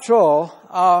 after all,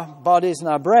 our bodies and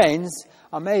our brains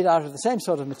are made out of the same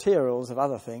sort of materials of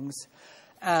other things.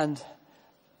 And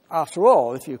after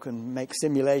all, if you can make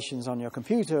simulations on your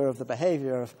computer of the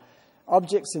behavior of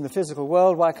objects in the physical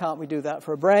world, why can't we do that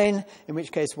for a brain? In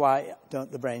which case, why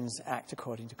don't the brains act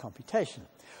according to computation?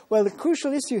 Well, the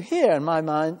crucial issue here, in my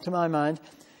mind, to my mind,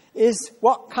 is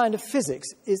what kind of physics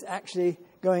is actually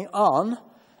going on,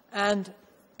 and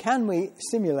can we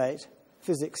simulate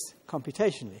physics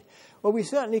computationally? Well, we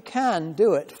certainly can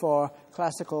do it for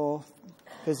classical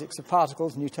physics of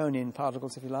particles, Newtonian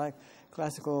particles, if you like,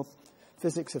 classical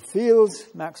physics of fields,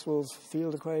 Maxwell's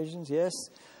field equations, yes.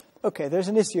 Okay, there's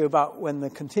an issue about when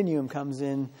the continuum comes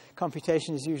in.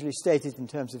 Computation is usually stated in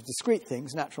terms of discrete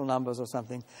things, natural numbers or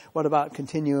something. What about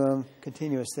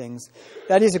continuous things?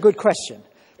 That is a good question.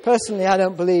 Personally, I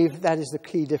don't believe that is the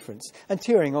key difference. And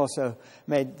Turing also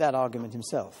made that argument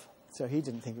himself. So he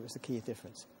didn't think it was the key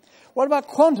difference. What about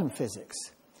quantum physics?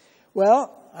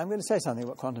 Well, I'm going to say something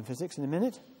about quantum physics in a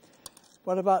minute.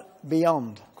 What about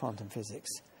beyond quantum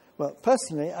physics? Well,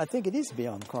 personally, I think it is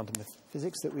beyond quantum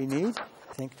physics that we need,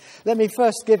 I think. Let me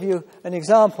first give you an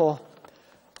example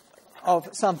of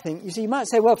something. You see, you might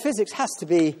say, well, physics has to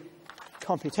be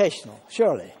computational,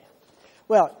 surely.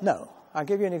 Well, no. I'll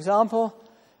give you an example,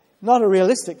 not a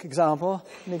realistic example,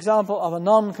 an example of a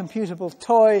non-computable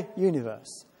toy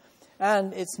universe.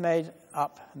 And it's made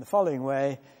up in the following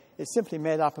way. It's simply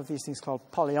made up of these things called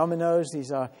polyominoes.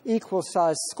 These are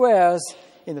equal-sized squares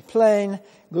in a plane,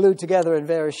 glued together in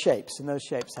various shapes. And those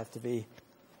shapes have to be,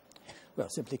 well,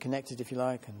 simply connected, if you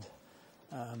like.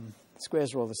 And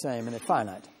squares are all the same, and they're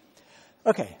finite.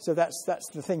 Okay, so that's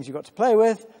the things you've got to play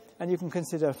with. And you can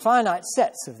consider finite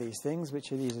sets of these things,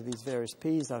 which are these various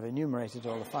P's. I've enumerated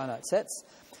all the finite sets.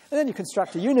 And then you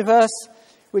construct a universe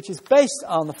which is based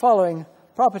on the following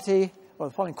property, or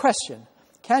the following question.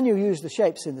 Can you use the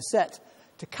shapes in the set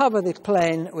to cover the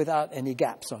plane without any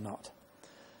gaps or not?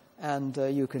 And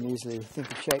you can easily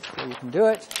think of shapes where you can do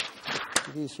it.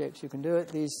 With these shapes you can do it.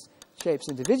 These shapes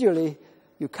individually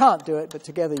you can't do it, but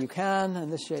together you can.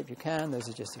 And this shape you can. Those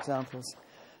are just examples.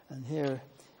 And here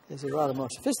is a rather more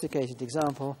sophisticated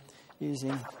example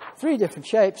using 3 different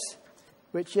shapes,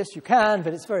 which, yes, you can,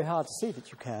 but it's very hard to see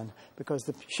that you can, because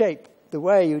the shape, the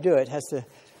way you do it,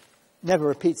 never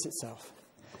repeats itself.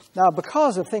 Now,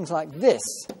 because of things like this,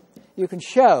 you can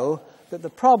show that the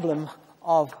problem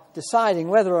of deciding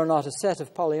whether or not a set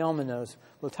of polyominoes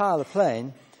will tile the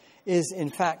plane is, in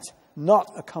fact, not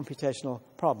a computational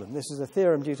problem. This is a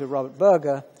theorem due to Robert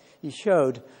Berger. He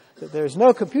showed that there is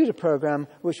no computer program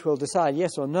which will decide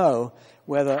yes or no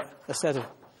whether a set of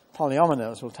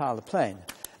polyominoes will tile the plane.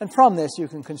 And from this, you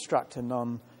can construct a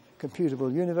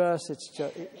non-computable universe.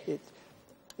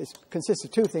 It consists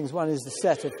of 2 things. One is the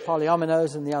set of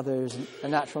polyominoes, and the other is a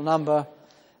natural number.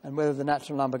 And whether the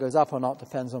natural number goes up or not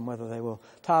depends on whether they will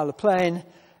tile the plane.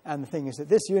 And the thing is that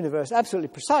this universe, absolutely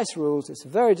precise rules. It's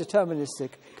very deterministic,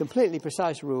 completely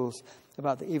precise rules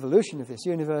about the evolution of this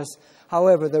universe.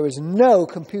 However, there is no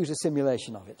computer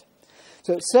simulation of it.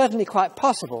 So it's certainly quite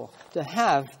possible to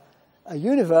have a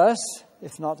universe,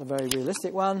 if not a very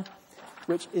realistic one,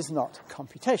 which is not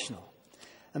computational.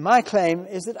 And my claim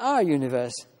is that our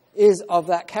universe is of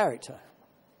that character.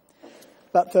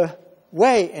 But the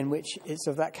way in which it's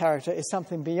of that character is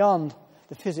something beyond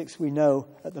the physics we know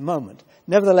at the moment.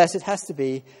 Nevertheless, it has to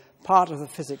be part of the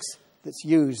physics that's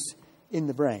used in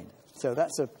the brain. So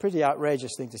that's a pretty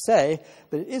outrageous thing to say,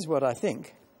 but it is what I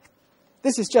think.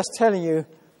 This is just telling you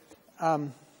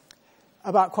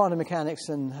about quantum mechanics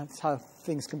and how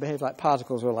things can behave like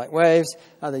particles or like waves,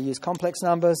 how they use complex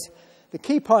numbers. The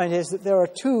key point is that there are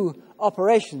 2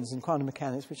 operations in quantum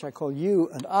mechanics, which I call U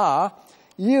and R.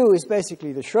 U is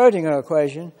basically the Schrödinger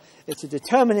equation. It's a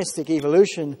deterministic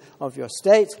evolution of your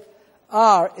state.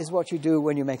 R is what you do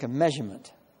when you make a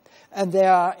measurement. And they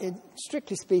are,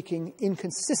 strictly speaking,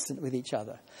 inconsistent with each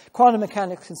other. Quantum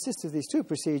mechanics consists of these 2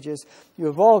 procedures. You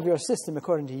evolve your system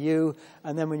according to U,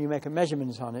 and then when you make a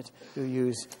measurement on it, you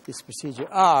use this procedure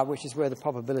R, which is where the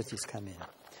probabilities come in.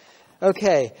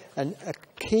 Okay, and a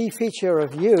key feature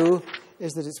of U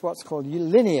is that it's what's called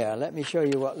linear. Let me show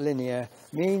you what linear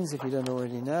means if you don't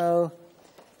already know.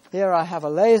 Here I have a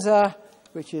laser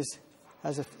which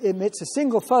emits a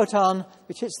single photon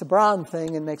which hits the brown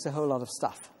thing and makes a whole lot of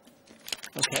stuff.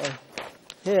 Okay,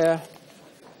 here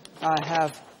I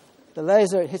have the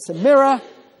laser, it hits a mirror.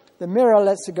 The mirror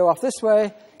lets it go off this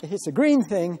way. It hits a green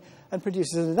thing and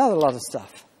produces another lot of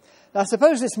stuff. Now,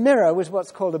 suppose this mirror was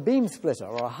what's called a beam splitter,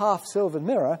 or a half-silvered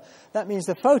mirror. That means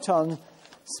the photon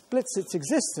splits its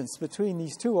existence between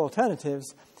these 2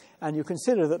 alternatives, and you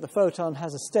consider that the photon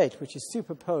has a state which is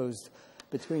superposed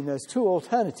between those two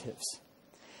alternatives.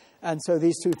 And so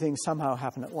these two things somehow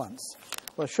happen at once.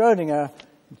 Well, Schrödinger,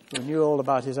 who knew all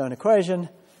about his own equation,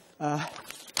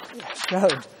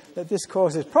 showed that this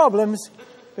causes problems,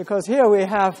 because here we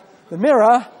have the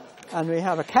mirror and we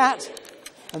have a cat,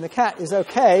 and the cat is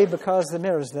okay because the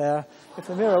mirror's there. If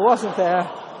the mirror wasn't there,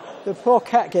 the poor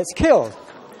cat gets killed.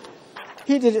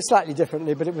 He did it slightly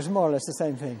differently, but it was more or less the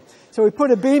same thing. So we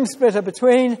put a beam splitter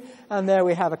between, and there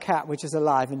we have a cat which is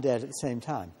alive and dead at the same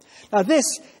time. Now this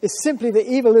is simply the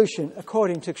evolution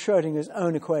according to Schrödinger's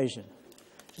own equation.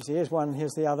 You see, here's one and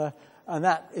here's the other, and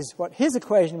that is what his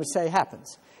equation would say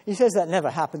happens. He says that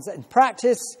never happens in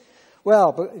practice.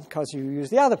 Well, because you use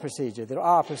the other procedure, the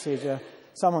R procedure.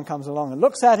 Someone comes along and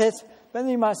looks at it, then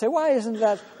you might say, why isn't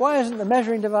the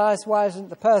measuring device, why isn't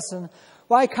the person,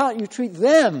 why can't you treat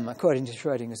them according to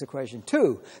Schrödinger's equation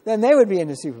too? Then they would be in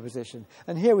a superposition.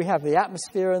 And here we have the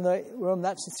atmosphere in the room,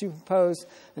 that's superposed,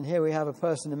 and here we have a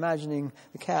person imagining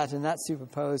the cat, and that's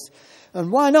superposed.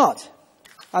 And why not?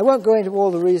 I won't go into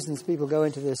all the reasons people go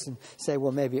into this and say,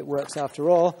 well, maybe it works after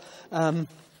all.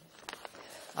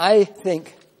 I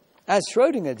think, as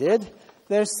Schrödinger did,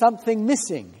 there's something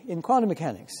missing in quantum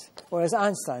mechanics, or as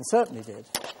Einstein certainly did,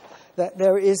 that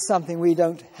there is something we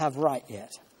don't have right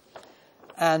yet.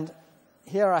 And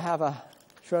here I have a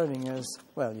Schrödinger's,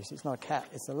 well, you see, it's not a cat,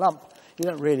 it's a lump. You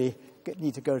don't really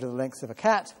need to go to the length of a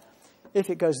cat. If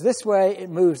it goes this way, it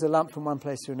moves the lump from one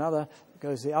place to another. If it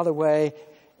goes the other way,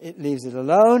 it leaves it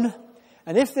alone.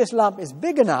 And if this lump is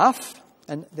big enough,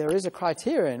 and there is a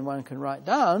criterion one can write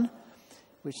down,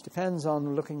 which depends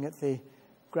on looking at the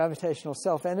gravitational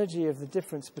self-energy of the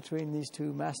difference between these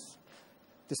two mass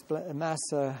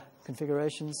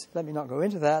configurations. Let me not go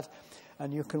into that.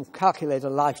 And you can calculate a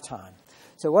lifetime.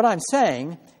 So what I'm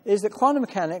saying is that quantum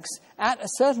mechanics, at a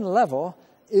certain level,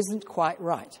 isn't quite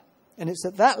right. And it's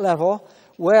at that level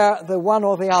where the one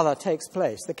or the other takes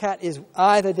place. The cat is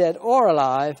either dead or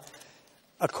alive,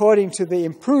 according to the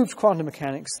improved quantum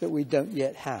mechanics that we don't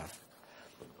yet have.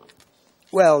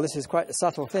 Well, this is quite a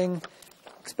subtle thing.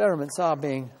 Experiments are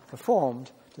being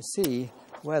performed to see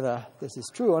whether this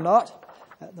is true or not.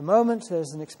 At the moment,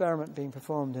 there's an experiment being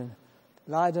performed in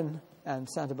Leiden and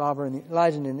Santa Barbara,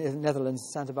 Leiden in the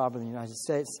Netherlands, Santa Barbara in the United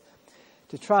States,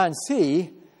 to try and see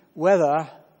whether,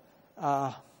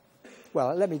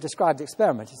 well, let me describe the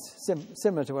experiment. It's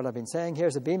similar to what I've been saying.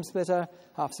 Here's a beam splitter,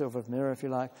 half-silver mirror, if you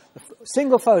like. The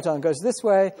single photon goes this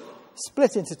way,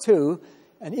 split into two,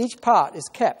 and each part is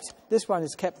kept. This one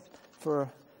is kept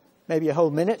for maybe a whole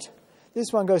minute.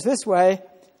 This one goes this way.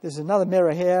 There's another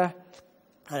mirror here,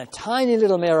 and a tiny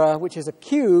little mirror, which is a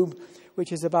cube,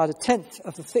 which is about 1/10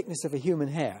 of the thickness of a human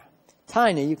hair.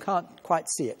 Tiny, you can't quite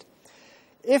see it.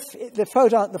 If the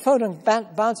photon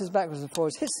bounces backwards and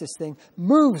forwards, hits this thing,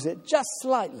 moves it just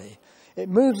slightly. It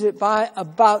moves it by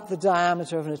about the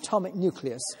diameter of an atomic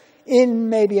nucleus in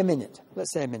maybe a minute,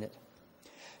 let's say a minute.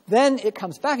 Then it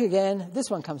comes back again, this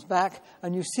one comes back,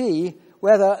 and you see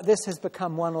whether this has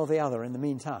become one or the other in the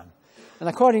meantime. And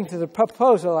according to the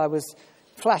proposal I was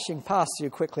flashing past you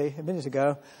quickly a minute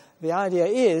ago, the idea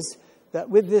is that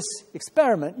with this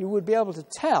experiment, you would be able to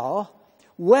tell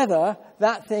whether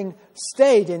that thing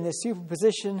stayed in this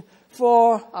superposition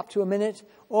for up to a minute,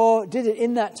 or did it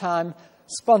in that time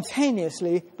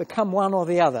spontaneously become one or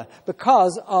the other,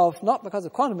 not because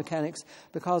of quantum mechanics,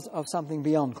 because of something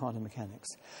beyond quantum mechanics.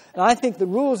 And I think the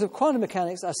rules of quantum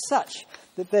mechanics are such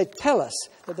that they tell us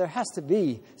that there has to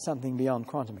be something beyond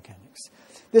quantum mechanics.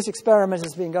 This experiment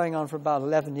has been going on for about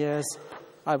 11 years.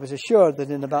 I was assured that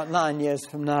in about 9 years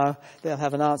from now, they'll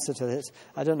have an answer to it.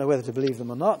 I don't know whether to believe them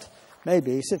or not.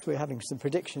 Maybe, since we're having some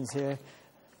predictions here,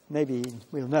 maybe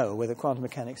we'll know whether quantum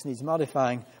mechanics needs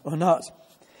modifying or not.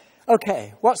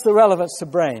 Okay, what's the relevance to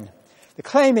brain? The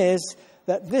claim is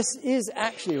that this is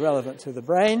actually relevant to the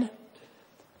brain.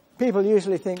 People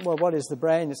usually think, well, what is the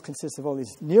brain? It consists of all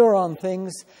these neuron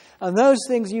things. And those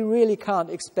things you really can't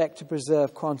expect to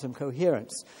preserve quantum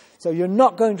coherence. So you're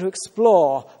not going to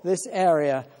explore this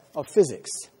area of physics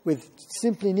with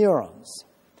simply neurons.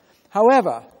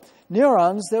 However,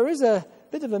 neurons, there is a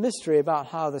bit of a mystery about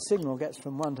how the signal gets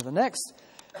from one to the next,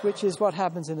 which is what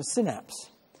happens in a synapse.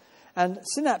 And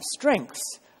synapse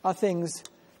strengths are things,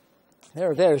 there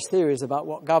are various theories about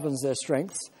what governs their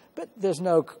strengths, but there's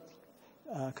no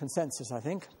consensus, I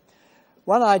think.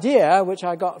 One idea, which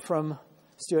I got from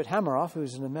Stuart Hameroff,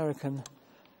 who's an American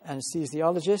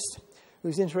anesthesiologist,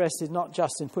 who's interested not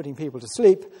just in putting people to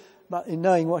sleep, but in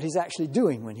knowing what he's actually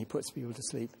doing when he puts people to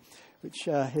sleep, which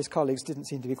his colleagues didn't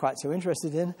seem to be quite so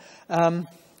interested in.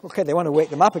 Okay, they want to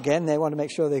wake them up again. They want to make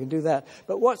sure they can do that.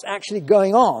 But what's actually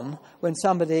going on when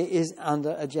somebody is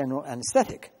under a general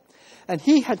anesthetic? And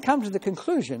he had come to the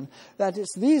conclusion that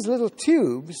it's these little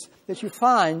tubes that you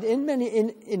find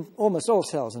in almost all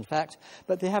cells, in fact,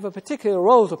 but they have a particular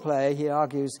role to play, he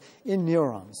argues, in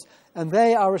neurons. And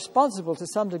they are responsible to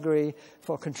some degree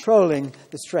for controlling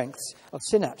the strengths of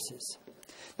synapses.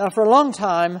 Now, for a long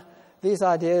time, these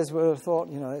ideas were thought,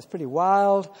 it's pretty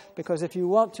wild, because if you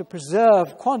want to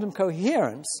preserve quantum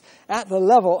coherence at the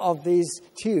level of these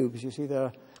tubes, you see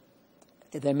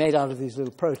they're made out of these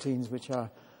little proteins which are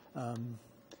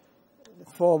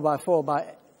 4 by 4 by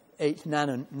 8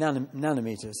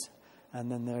 nanometers.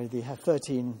 And then they have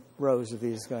 13 rows of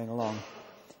these going along.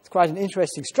 It's quite an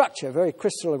interesting structure, very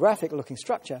crystallographic-looking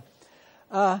structure.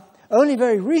 Only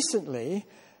very recently,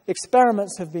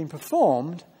 experiments have been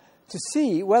performed to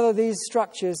see whether these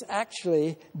structures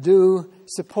actually do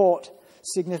support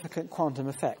significant quantum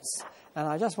effects. And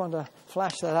I just want to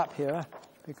flash that up here,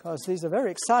 because these are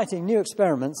very exciting new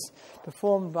experiments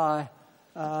performed by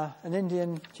an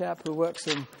Indian chap who works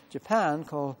in Japan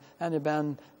called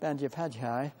Anirban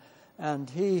Bandyopadhyay, and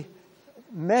he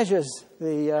measures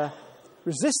the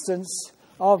resistance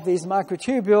of these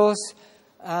microtubules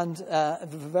and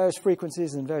various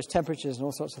frequencies and various temperatures and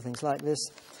all sorts of things like this.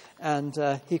 And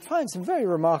he finds some very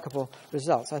remarkable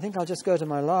results. I think I'll just go to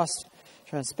my last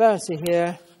transparency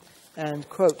here and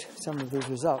quote some of these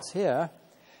results here.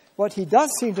 What he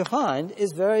does seem to find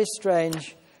is very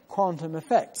strange quantum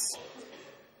effects.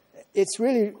 It's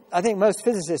really, I think most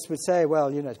physicists would say, well,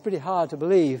 it's pretty hard to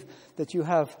believe that you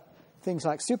have things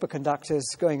like superconductors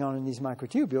going on in these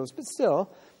microtubules, but still,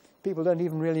 people don't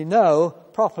even really know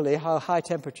properly how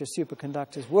high-temperature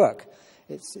superconductors work.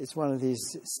 It's one of these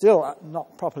still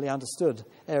not properly understood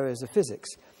areas of physics.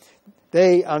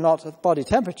 They are not at body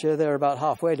temperature. They're about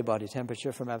halfway to body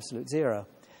temperature from absolute zero.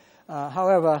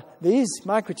 However, these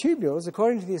microtubules,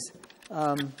 according to these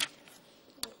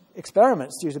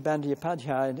experiments due to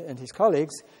Bandyopadhyay and his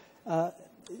colleagues,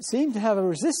 seem to have a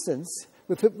resistance.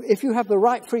 If you have the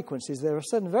right frequencies, there are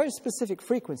certain very specific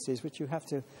frequencies which you have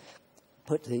to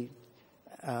put the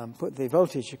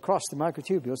voltage across the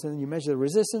microtubules, and then you measure the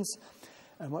resistance.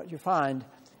 And what you find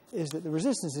is that the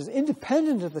resistance is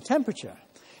independent of the temperature.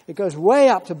 It goes way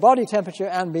up to body temperature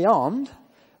and beyond,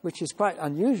 which is quite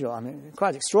unusual,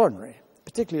 quite extraordinary,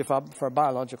 particularly for a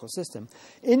biological system,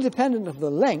 independent of the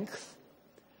length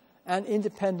and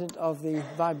independent of the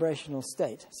vibrational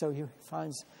state. So he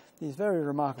finds these very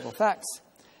remarkable facts,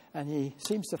 and he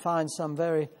seems to find some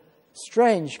very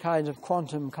strange kind of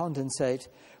quantum condensate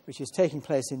which is taking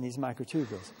place in these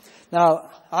microtubules.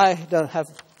 Now, I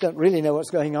don't really know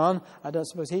what's going on. I don't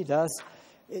suppose he does.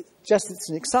 It's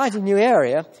an exciting new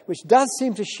area which does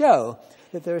seem to show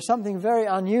that there is something very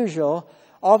unusual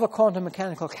of a quantum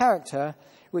mechanical character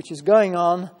which is going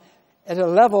on at a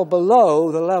level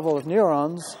below the level of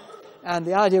neurons. And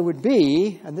the idea would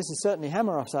be, and this is certainly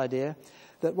Hameroff's idea,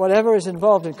 that whatever is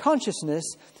involved in consciousness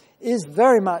is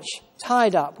very much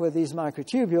tied up with these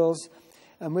microtubules,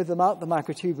 and without the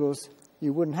microtubules,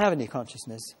 you wouldn't have any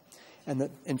consciousness. And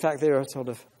that, in fact, they are sort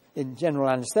of, in general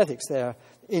anesthetics, they are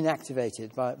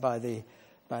inactivated by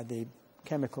the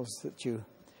chemicals that you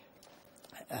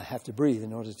have to breathe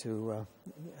in order to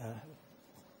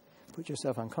put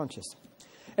yourself unconscious.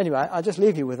 Anyway, I'll just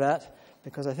leave you with that,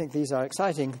 because I think these are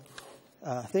exciting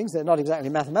things. They're not exactly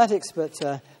mathematics, but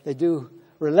they do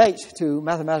relate to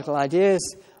mathematical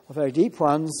ideas, or very deep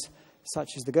ones, such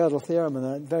as the Gödel theorem and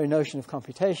the very notion of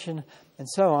computation, and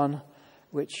so on,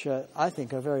 which I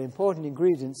think are very important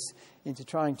ingredients into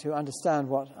trying to understand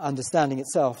what understanding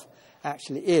itself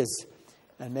actually is.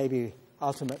 And maybe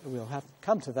ultimately we'll have to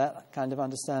come to that kind of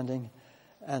understanding,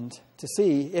 and to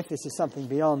see if this is something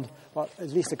beyond what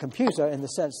at least a computer, in the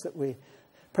sense that we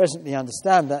presently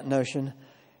understand that notion,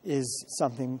 is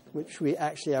something which we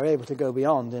actually are able to go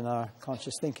beyond in our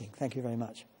conscious thinking. Thank you very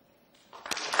much.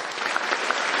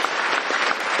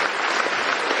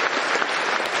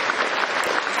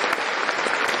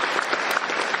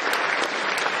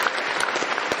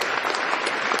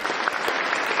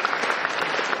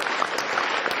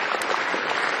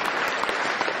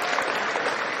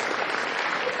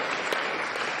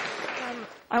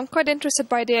 I'm quite interested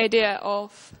by the idea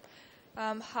of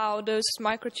how those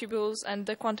microtubules and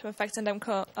the quantum effects in them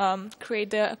create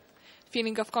the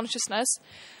feeling of consciousness.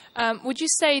 Would you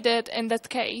say that in that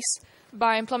case,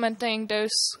 by implementing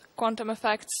those quantum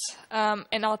effects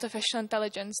in artificial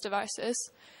intelligence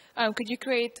devices, could you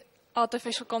create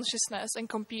artificial consciousness in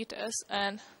computers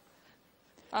and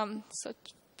such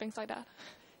things like that?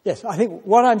 Yes, I think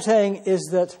what I'm saying is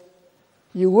that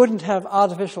you wouldn't have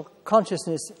artificial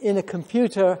consciousness in a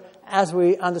computer as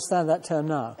we understand that term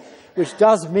now, which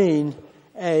does mean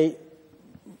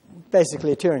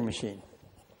basically a Turing machine.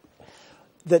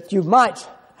 That you might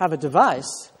have a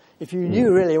device, if you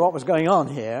knew really what was going on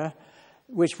here,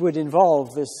 which would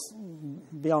involve this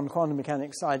beyond quantum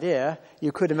mechanics idea.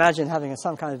 You could imagine having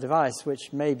some kind of device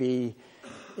which maybe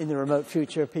in the remote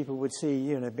future people would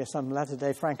see, be some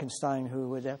latter-day Frankenstein who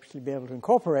would actually be able to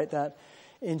incorporate that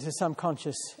into some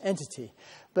conscious entity.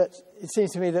 But it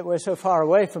seems to me that we're so far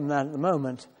away from that at the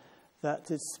moment that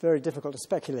it's very difficult to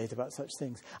speculate about such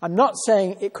things. I'm not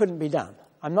saying it couldn't be done.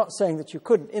 I'm not saying that you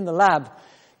couldn't, in the lab,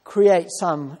 create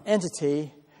some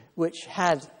entity which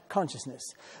had consciousness.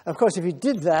 Of course, if you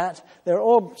did that, there are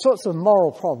all sorts of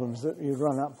moral problems that you'd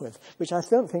run up with, which I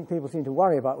don't think people seem to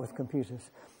worry about with computers.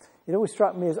 It always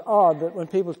struck me as odd that when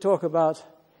people talk about,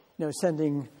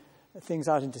 sending things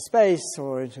out into space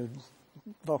or into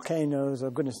volcanoes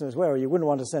or goodness knows where, you wouldn't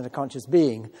want to send a conscious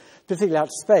being, particularly out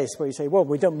to space, where you say, well,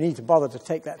 we don't need to bother to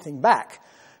take that thing back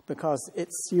because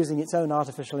it's using its own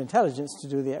artificial intelligence to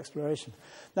do the exploration.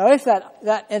 Now, if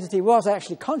that entity was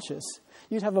actually conscious,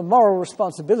 you'd have a moral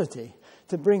responsibility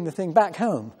to bring the thing back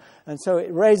home. And so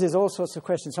it raises all sorts of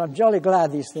questions. So I'm jolly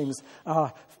glad these things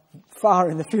are far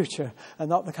in the future and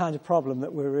not the kind of problem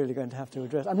that we're really going to have to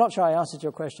address. I'm not sure I answered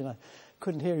your question. I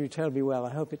couldn't hear you terribly well.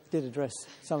 I hope it did address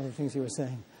some of the things you were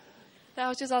saying. I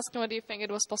was just asking whether you think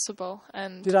it was possible.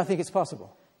 And did I think it's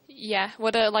possible? Yeah.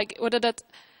 What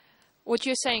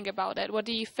you're saying about it, what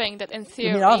do you think that in theory...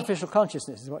 You mean artificial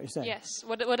consciousness is what you're saying? Yes.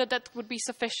 Whether that would be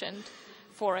sufficient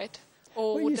for it?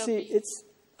 Or well, would you see, be...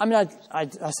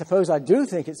 I suppose I do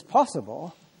think it's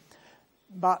possible,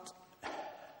 but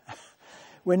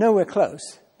we're nowhere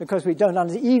close because we don't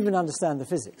even understand the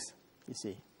physics, you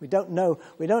see. We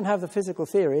don't have the physical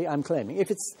theory I'm claiming. If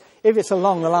it's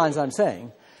along the lines I'm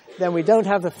saying, then we don't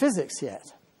have the physics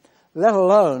yet, let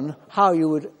alone how you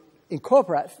would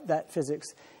incorporate that physics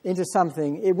into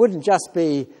something. It wouldn't just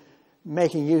be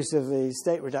making use of the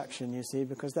state reduction, you see,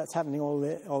 because that's happening all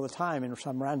the time in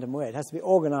some random way. It has to be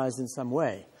organized in some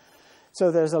way. So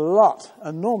there's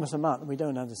enormous amount that we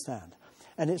don't understand.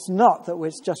 And it's not that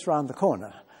it's just round the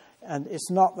corner. And it's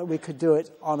not that we could do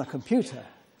it on a computer.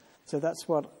 So that's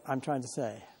what I'm trying to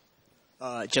say.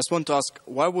 Just want to ask,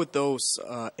 why would those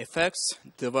effects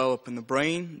develop in the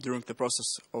brain during the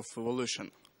process of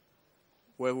evolution?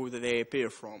 Where would they appear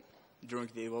from during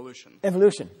the evolution?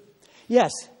 Evolution.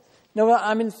 Yes. No,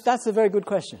 well, that's a very good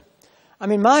question.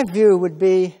 My view would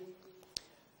be,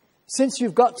 since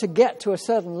you've got to get to a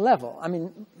certain level,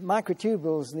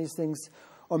 microtubules and these things,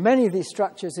 or many of these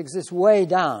structures exist way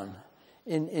down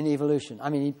in evolution.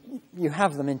 You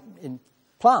have them in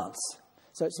plants,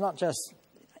 so it's not just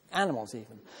animals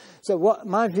even. So what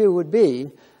my view would be,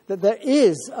 that there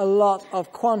is a lot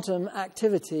of quantum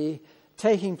activity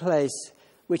taking place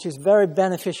which is very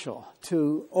beneficial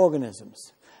to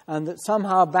organisms. And that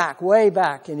somehow way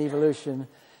back in evolution,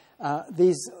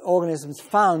 these organisms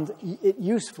found it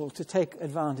useful to take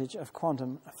advantage of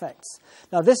quantum effects.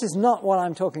 Now, this is not what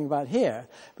I'm talking about here,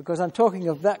 because I'm talking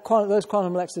of those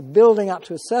quantum effects building up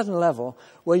to a certain level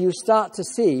where you start to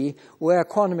see where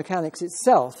quantum mechanics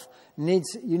itself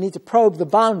you need to probe the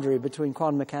boundary between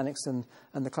quantum mechanics and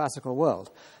the classical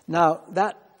world. Now,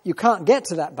 you can't get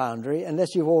to that boundary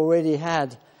unless you've already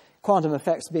had quantum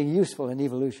effects being useful in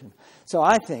evolution. So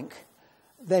I think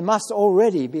they must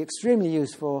already be extremely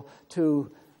useful to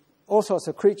all sorts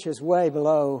of creatures way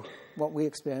below what we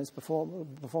experienced before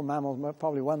mammals,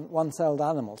 probably one-celled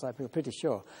animals, I feel pretty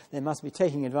sure. They must be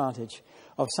taking advantage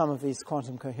of some of these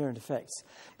quantum coherent effects.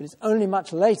 But it's only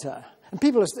much later, and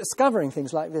people are discovering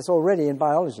things like this already in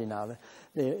biology now.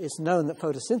 It's known that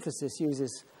photosynthesis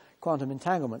uses quantum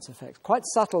entanglements effects, quite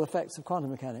subtle effects of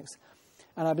quantum mechanics.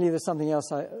 And I believe there's something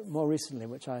else more recently,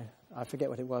 which I forget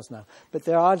what it was now. But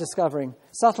they are discovering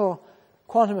subtle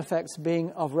quantum effects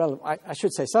being of relevance. I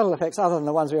should say subtle effects other than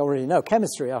the ones we already know.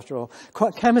 Chemistry, after all.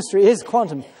 Chemistry is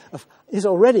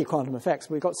already quantum effects.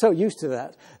 We got so used to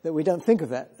that we don't think of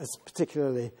that as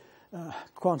particularly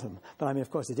quantum. But of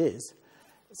course it is.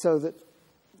 So that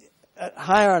at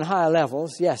higher and higher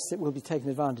levels, yes, it will be taken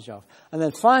advantage of. And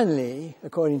then finally,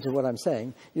 according to what I'm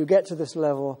saying, you get to this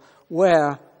level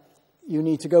where you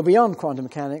need to go beyond quantum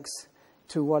mechanics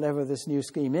to whatever this new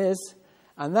scheme is,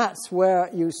 and that's where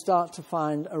you start to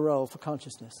find a role for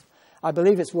consciousness. I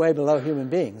believe it's way below human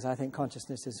beings. I think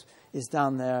consciousness is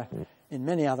down there in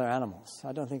many other animals.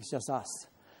 I don't think it's just us.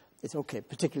 It's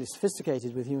particularly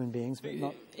sophisticated with human beings, but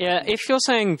not... Yeah, if you're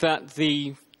saying that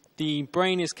the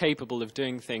brain is capable of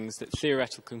doing things that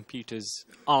theoretical computers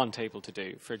aren't able to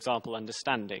do, for example,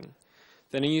 understanding,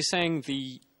 then are you saying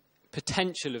the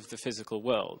potential of the physical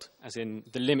world, as in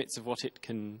the limits of what it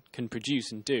can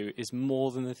produce and do, is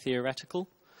more than the theoretical?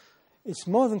 It's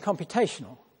more than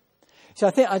computational. So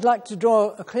I think I'd like to draw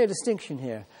a clear distinction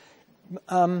here.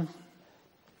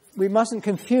 We mustn't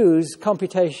confuse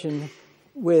computation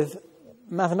with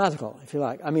mathematical, if you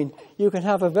like. I mean, you can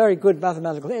have a very good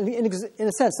mathematical... In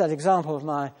a sense, that example of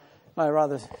my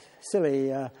rather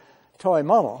silly toy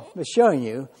model was showing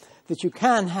you that you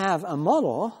can have a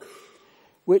model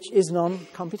which is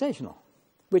non-computational,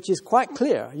 which is quite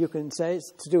clear. You can say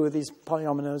it's to do with these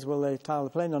polyominoes, will they tile the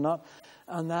plane or not?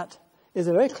 And that is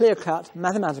a very clear-cut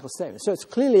mathematical statement. So it's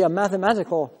clearly a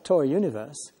mathematical toy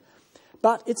universe,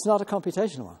 but it's not a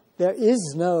computational one. There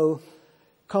is no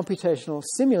computational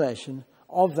simulation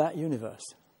of that universe.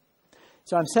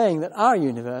 So I'm saying that our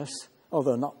universe,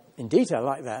 although not in detail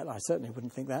like that, I certainly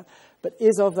wouldn't think that, but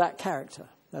is of that character.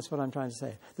 That's what I'm trying to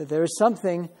say. That there is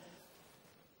something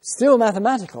still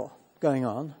mathematical going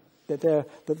on, that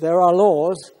there are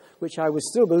laws which I would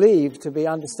still believe to be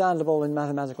understandable in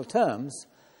mathematical terms,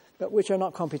 but which are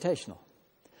not computational.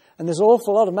 And there's an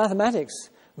awful lot of mathematics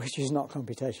which is not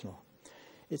computational.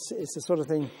 It's the sort of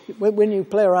thing, when you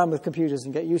play around with computers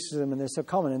and get used to them and they're so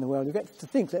common in the world, you get to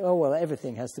think that, oh, well,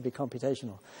 everything has to be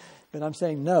computational. But I'm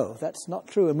saying, no, that's not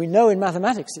true. And we know in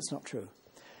mathematics it's not true.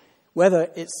 Whether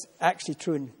it's actually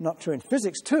true and not true in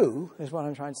physics, too, is what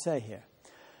I'm trying to say here.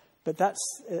 But that's,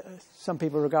 some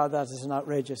people regard that as an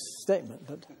outrageous statement,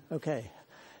 but okay.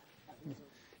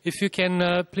 If you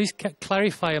can please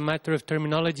clarify a matter of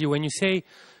terminology. When you say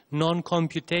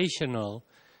non-computational,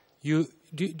 do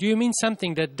you mean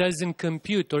something that doesn't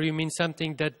compute, or you mean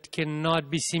something that cannot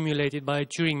be simulated by a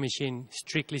Turing machine,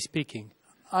 strictly speaking?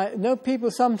 I know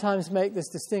people sometimes make this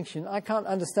distinction. I can't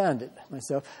understand it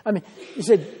myself. I mean, you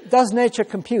say, does nature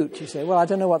compute? You say, well, I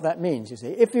don't know what that means, you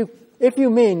see. If you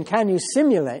mean, can you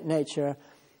simulate nature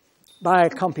by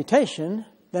computation,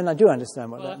 then I do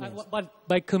understand what that means. But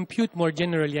by compute more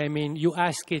generally, I mean, you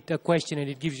ask it a question and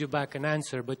it gives you back an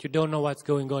answer, but you don't know what's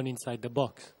going on inside the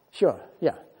box. Sure,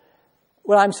 yeah.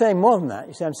 Well, I'm saying more than that.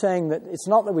 You see, I'm saying that it's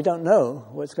not that we don't know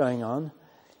what's going on.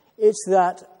 It's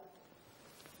that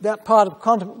part of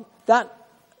quantum, that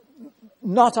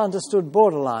not understood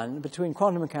borderline between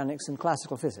quantum mechanics and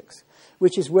classical physics,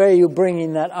 which is where you bring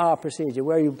in that R procedure,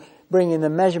 where you bring in the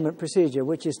measurement procedure,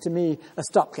 which is, to me, a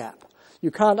stopgap.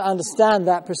 You can't understand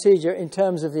that procedure in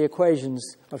terms of the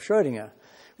equations of Schrödinger,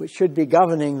 which should be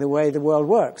governing the way the world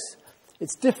works.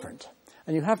 It's different.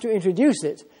 And you have to introduce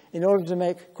it in order to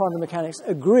make quantum mechanics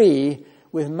agree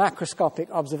with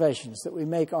macroscopic observations that we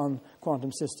make on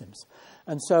quantum systems.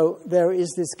 And so there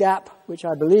is this gap, which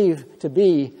I believe to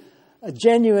be a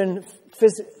genuine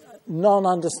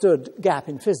non-understood gap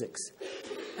in physics.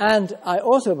 And I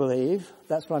also believe,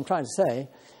 that's what I'm trying to say,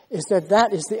 is that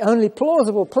that is the only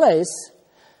plausible place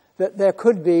that there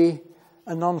could be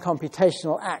a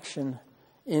non-computational action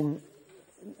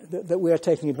that we are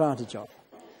taking advantage of.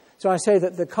 So I say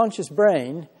that the conscious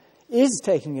brain is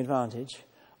taking advantage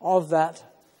of that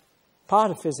part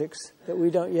of physics that we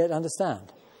don't yet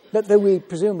understand, but that we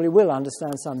presumably will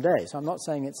understand someday. So I'm not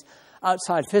saying it's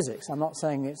outside physics. I'm not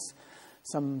saying it's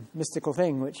some mystical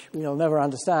thing which we'll never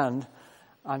understand.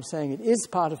 I'm saying it is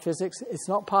part of physics. It's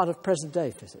not part of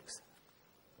present-day physics.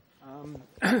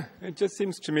 It just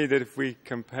seems to me that if we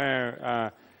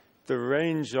compare the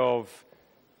range of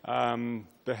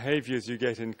behaviors you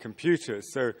get in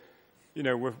computers, so, you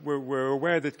know, we're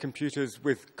aware that computers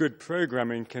with good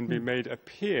programming can be made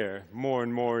appear more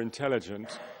and more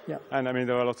intelligent. Yeah. And, I mean,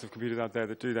 there are lots of computers out there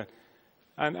that do that.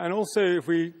 And also, if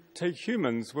we take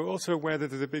humans, we're also aware that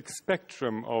there's a big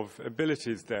spectrum of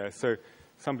abilities there. So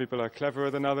some people are cleverer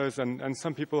than others, and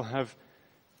some people have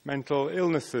mental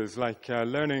illnesses like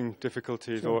learning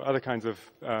difficulties or other kinds of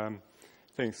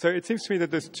things. So it seems to me that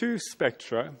there's two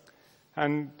spectra,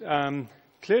 and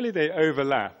clearly they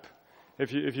overlap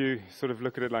if you sort of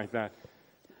look at it like that.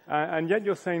 And yet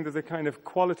you're saying there's a kind of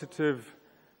qualitative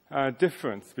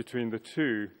difference between the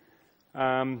two.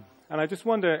 And I just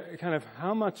wonder kind of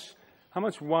how much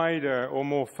wider or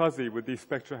more fuzzy would these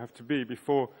spectra have to be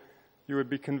before you would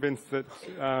be convinced that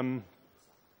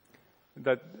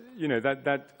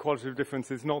that qualitative difference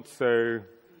is not so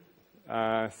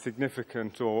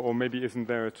significant, or maybe isn't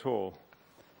there at all?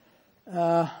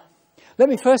 Let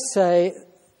me first say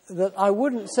that I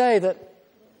wouldn't say that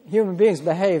human beings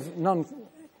behave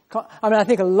I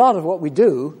think a lot of what we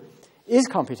do is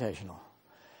computational.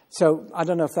 So I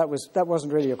don't know if that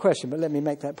wasn't really a question, but let me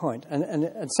make that point.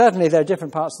 And certainly there are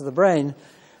different parts of the brain.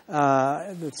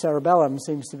 The cerebellum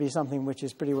seems to be something which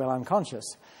is pretty well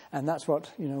unconscious, and that's what,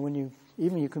 when you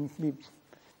can be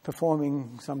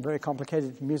performing some very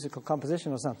complicated musical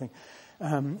composition or something.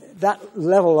 That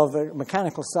level of the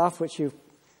mechanical stuff which you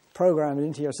program it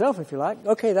into yourself, if you like,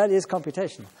 okay, that is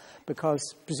computational,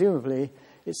 because presumably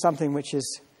it's something which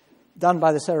is done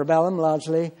by the cerebellum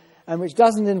largely, and which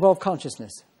doesn't involve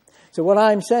consciousness. So what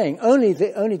I'm saying,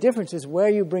 the only difference is where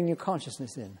you bring your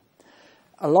consciousness in.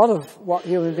 A lot of what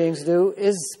human beings do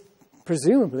is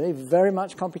presumably very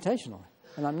much computational,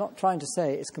 and I'm not trying to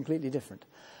say it's completely different.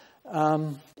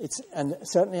 And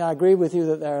certainly I agree with you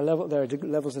that there are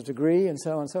levels of degree and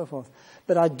so on and so forth.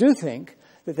 But I do think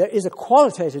that there is a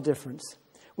qualitative difference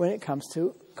when it comes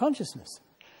to consciousness.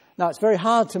 Now, it's very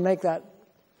hard to make that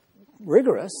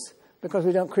rigorous because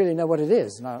we don't really know what it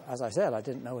is. Now, as I said, I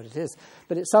didn't know what it is.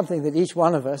 But it's something that each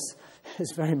one of us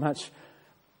is very much,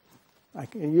 I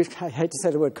hate to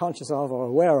say the word conscious of or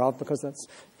aware of because that's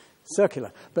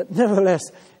circular. But nevertheless,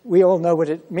 we all know what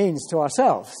it means to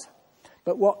ourselves.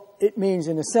 But what it means,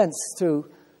 in a sense, to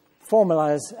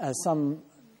formalize as some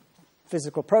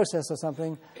physical process or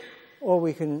something, all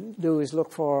we can do is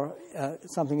look for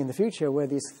something in the future where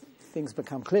these things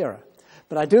become clearer.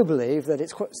 But I do believe that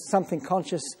it's something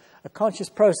conscious, a conscious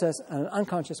process and an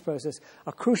unconscious process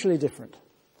are crucially different.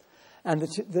 And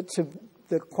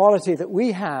the quality that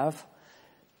we have,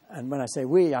 and when I say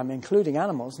we, I'm including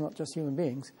animals, not just human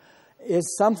beings,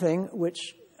 is something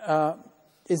which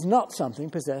is not something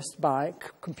possessed by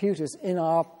computers in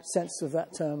our sense of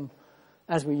that term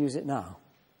as we use it now.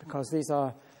 Because these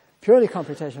are purely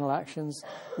computational actions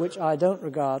which I don't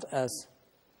regard as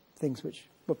things which,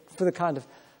 for the kind of,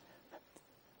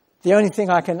 the only thing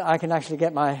I can actually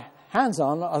get my hands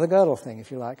on are the Gödel thing,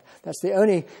 if you like. That's the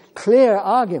only clear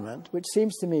argument which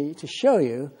seems to me to show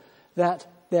you that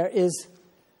there is,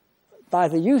 by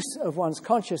the use of one's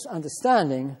conscious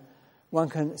understanding, one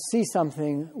can see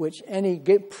something which any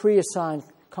pre-assigned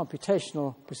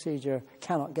computational procedure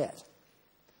cannot get.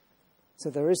 So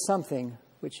there is something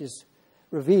which is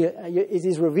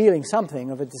revealing something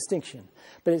of a distinction.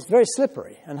 But it's very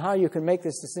slippery, and how you can make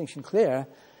this distinction clear,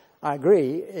 I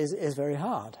agree, is very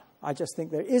hard. I just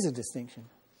think there is a distinction.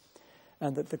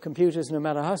 And that the computers, no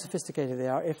matter how sophisticated they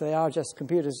are, if they are just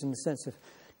computers in the sense of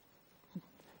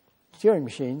Turing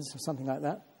machines or something like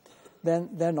that, then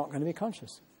they're not going to be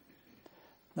conscious.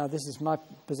 Now, this is my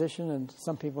position, and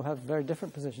some people have very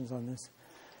different positions on this.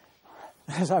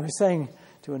 As I was saying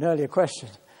to an earlier question,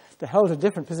 to hold a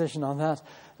different position on that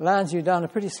lands you down a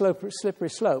pretty slippery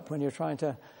slope when you're trying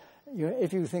to,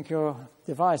 if you think your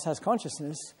device has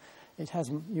consciousness,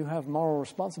 you have moral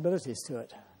responsibilities to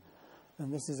it.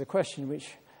 And this is a question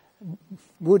which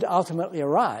would ultimately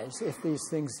arise if these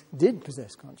things did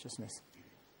possess consciousness.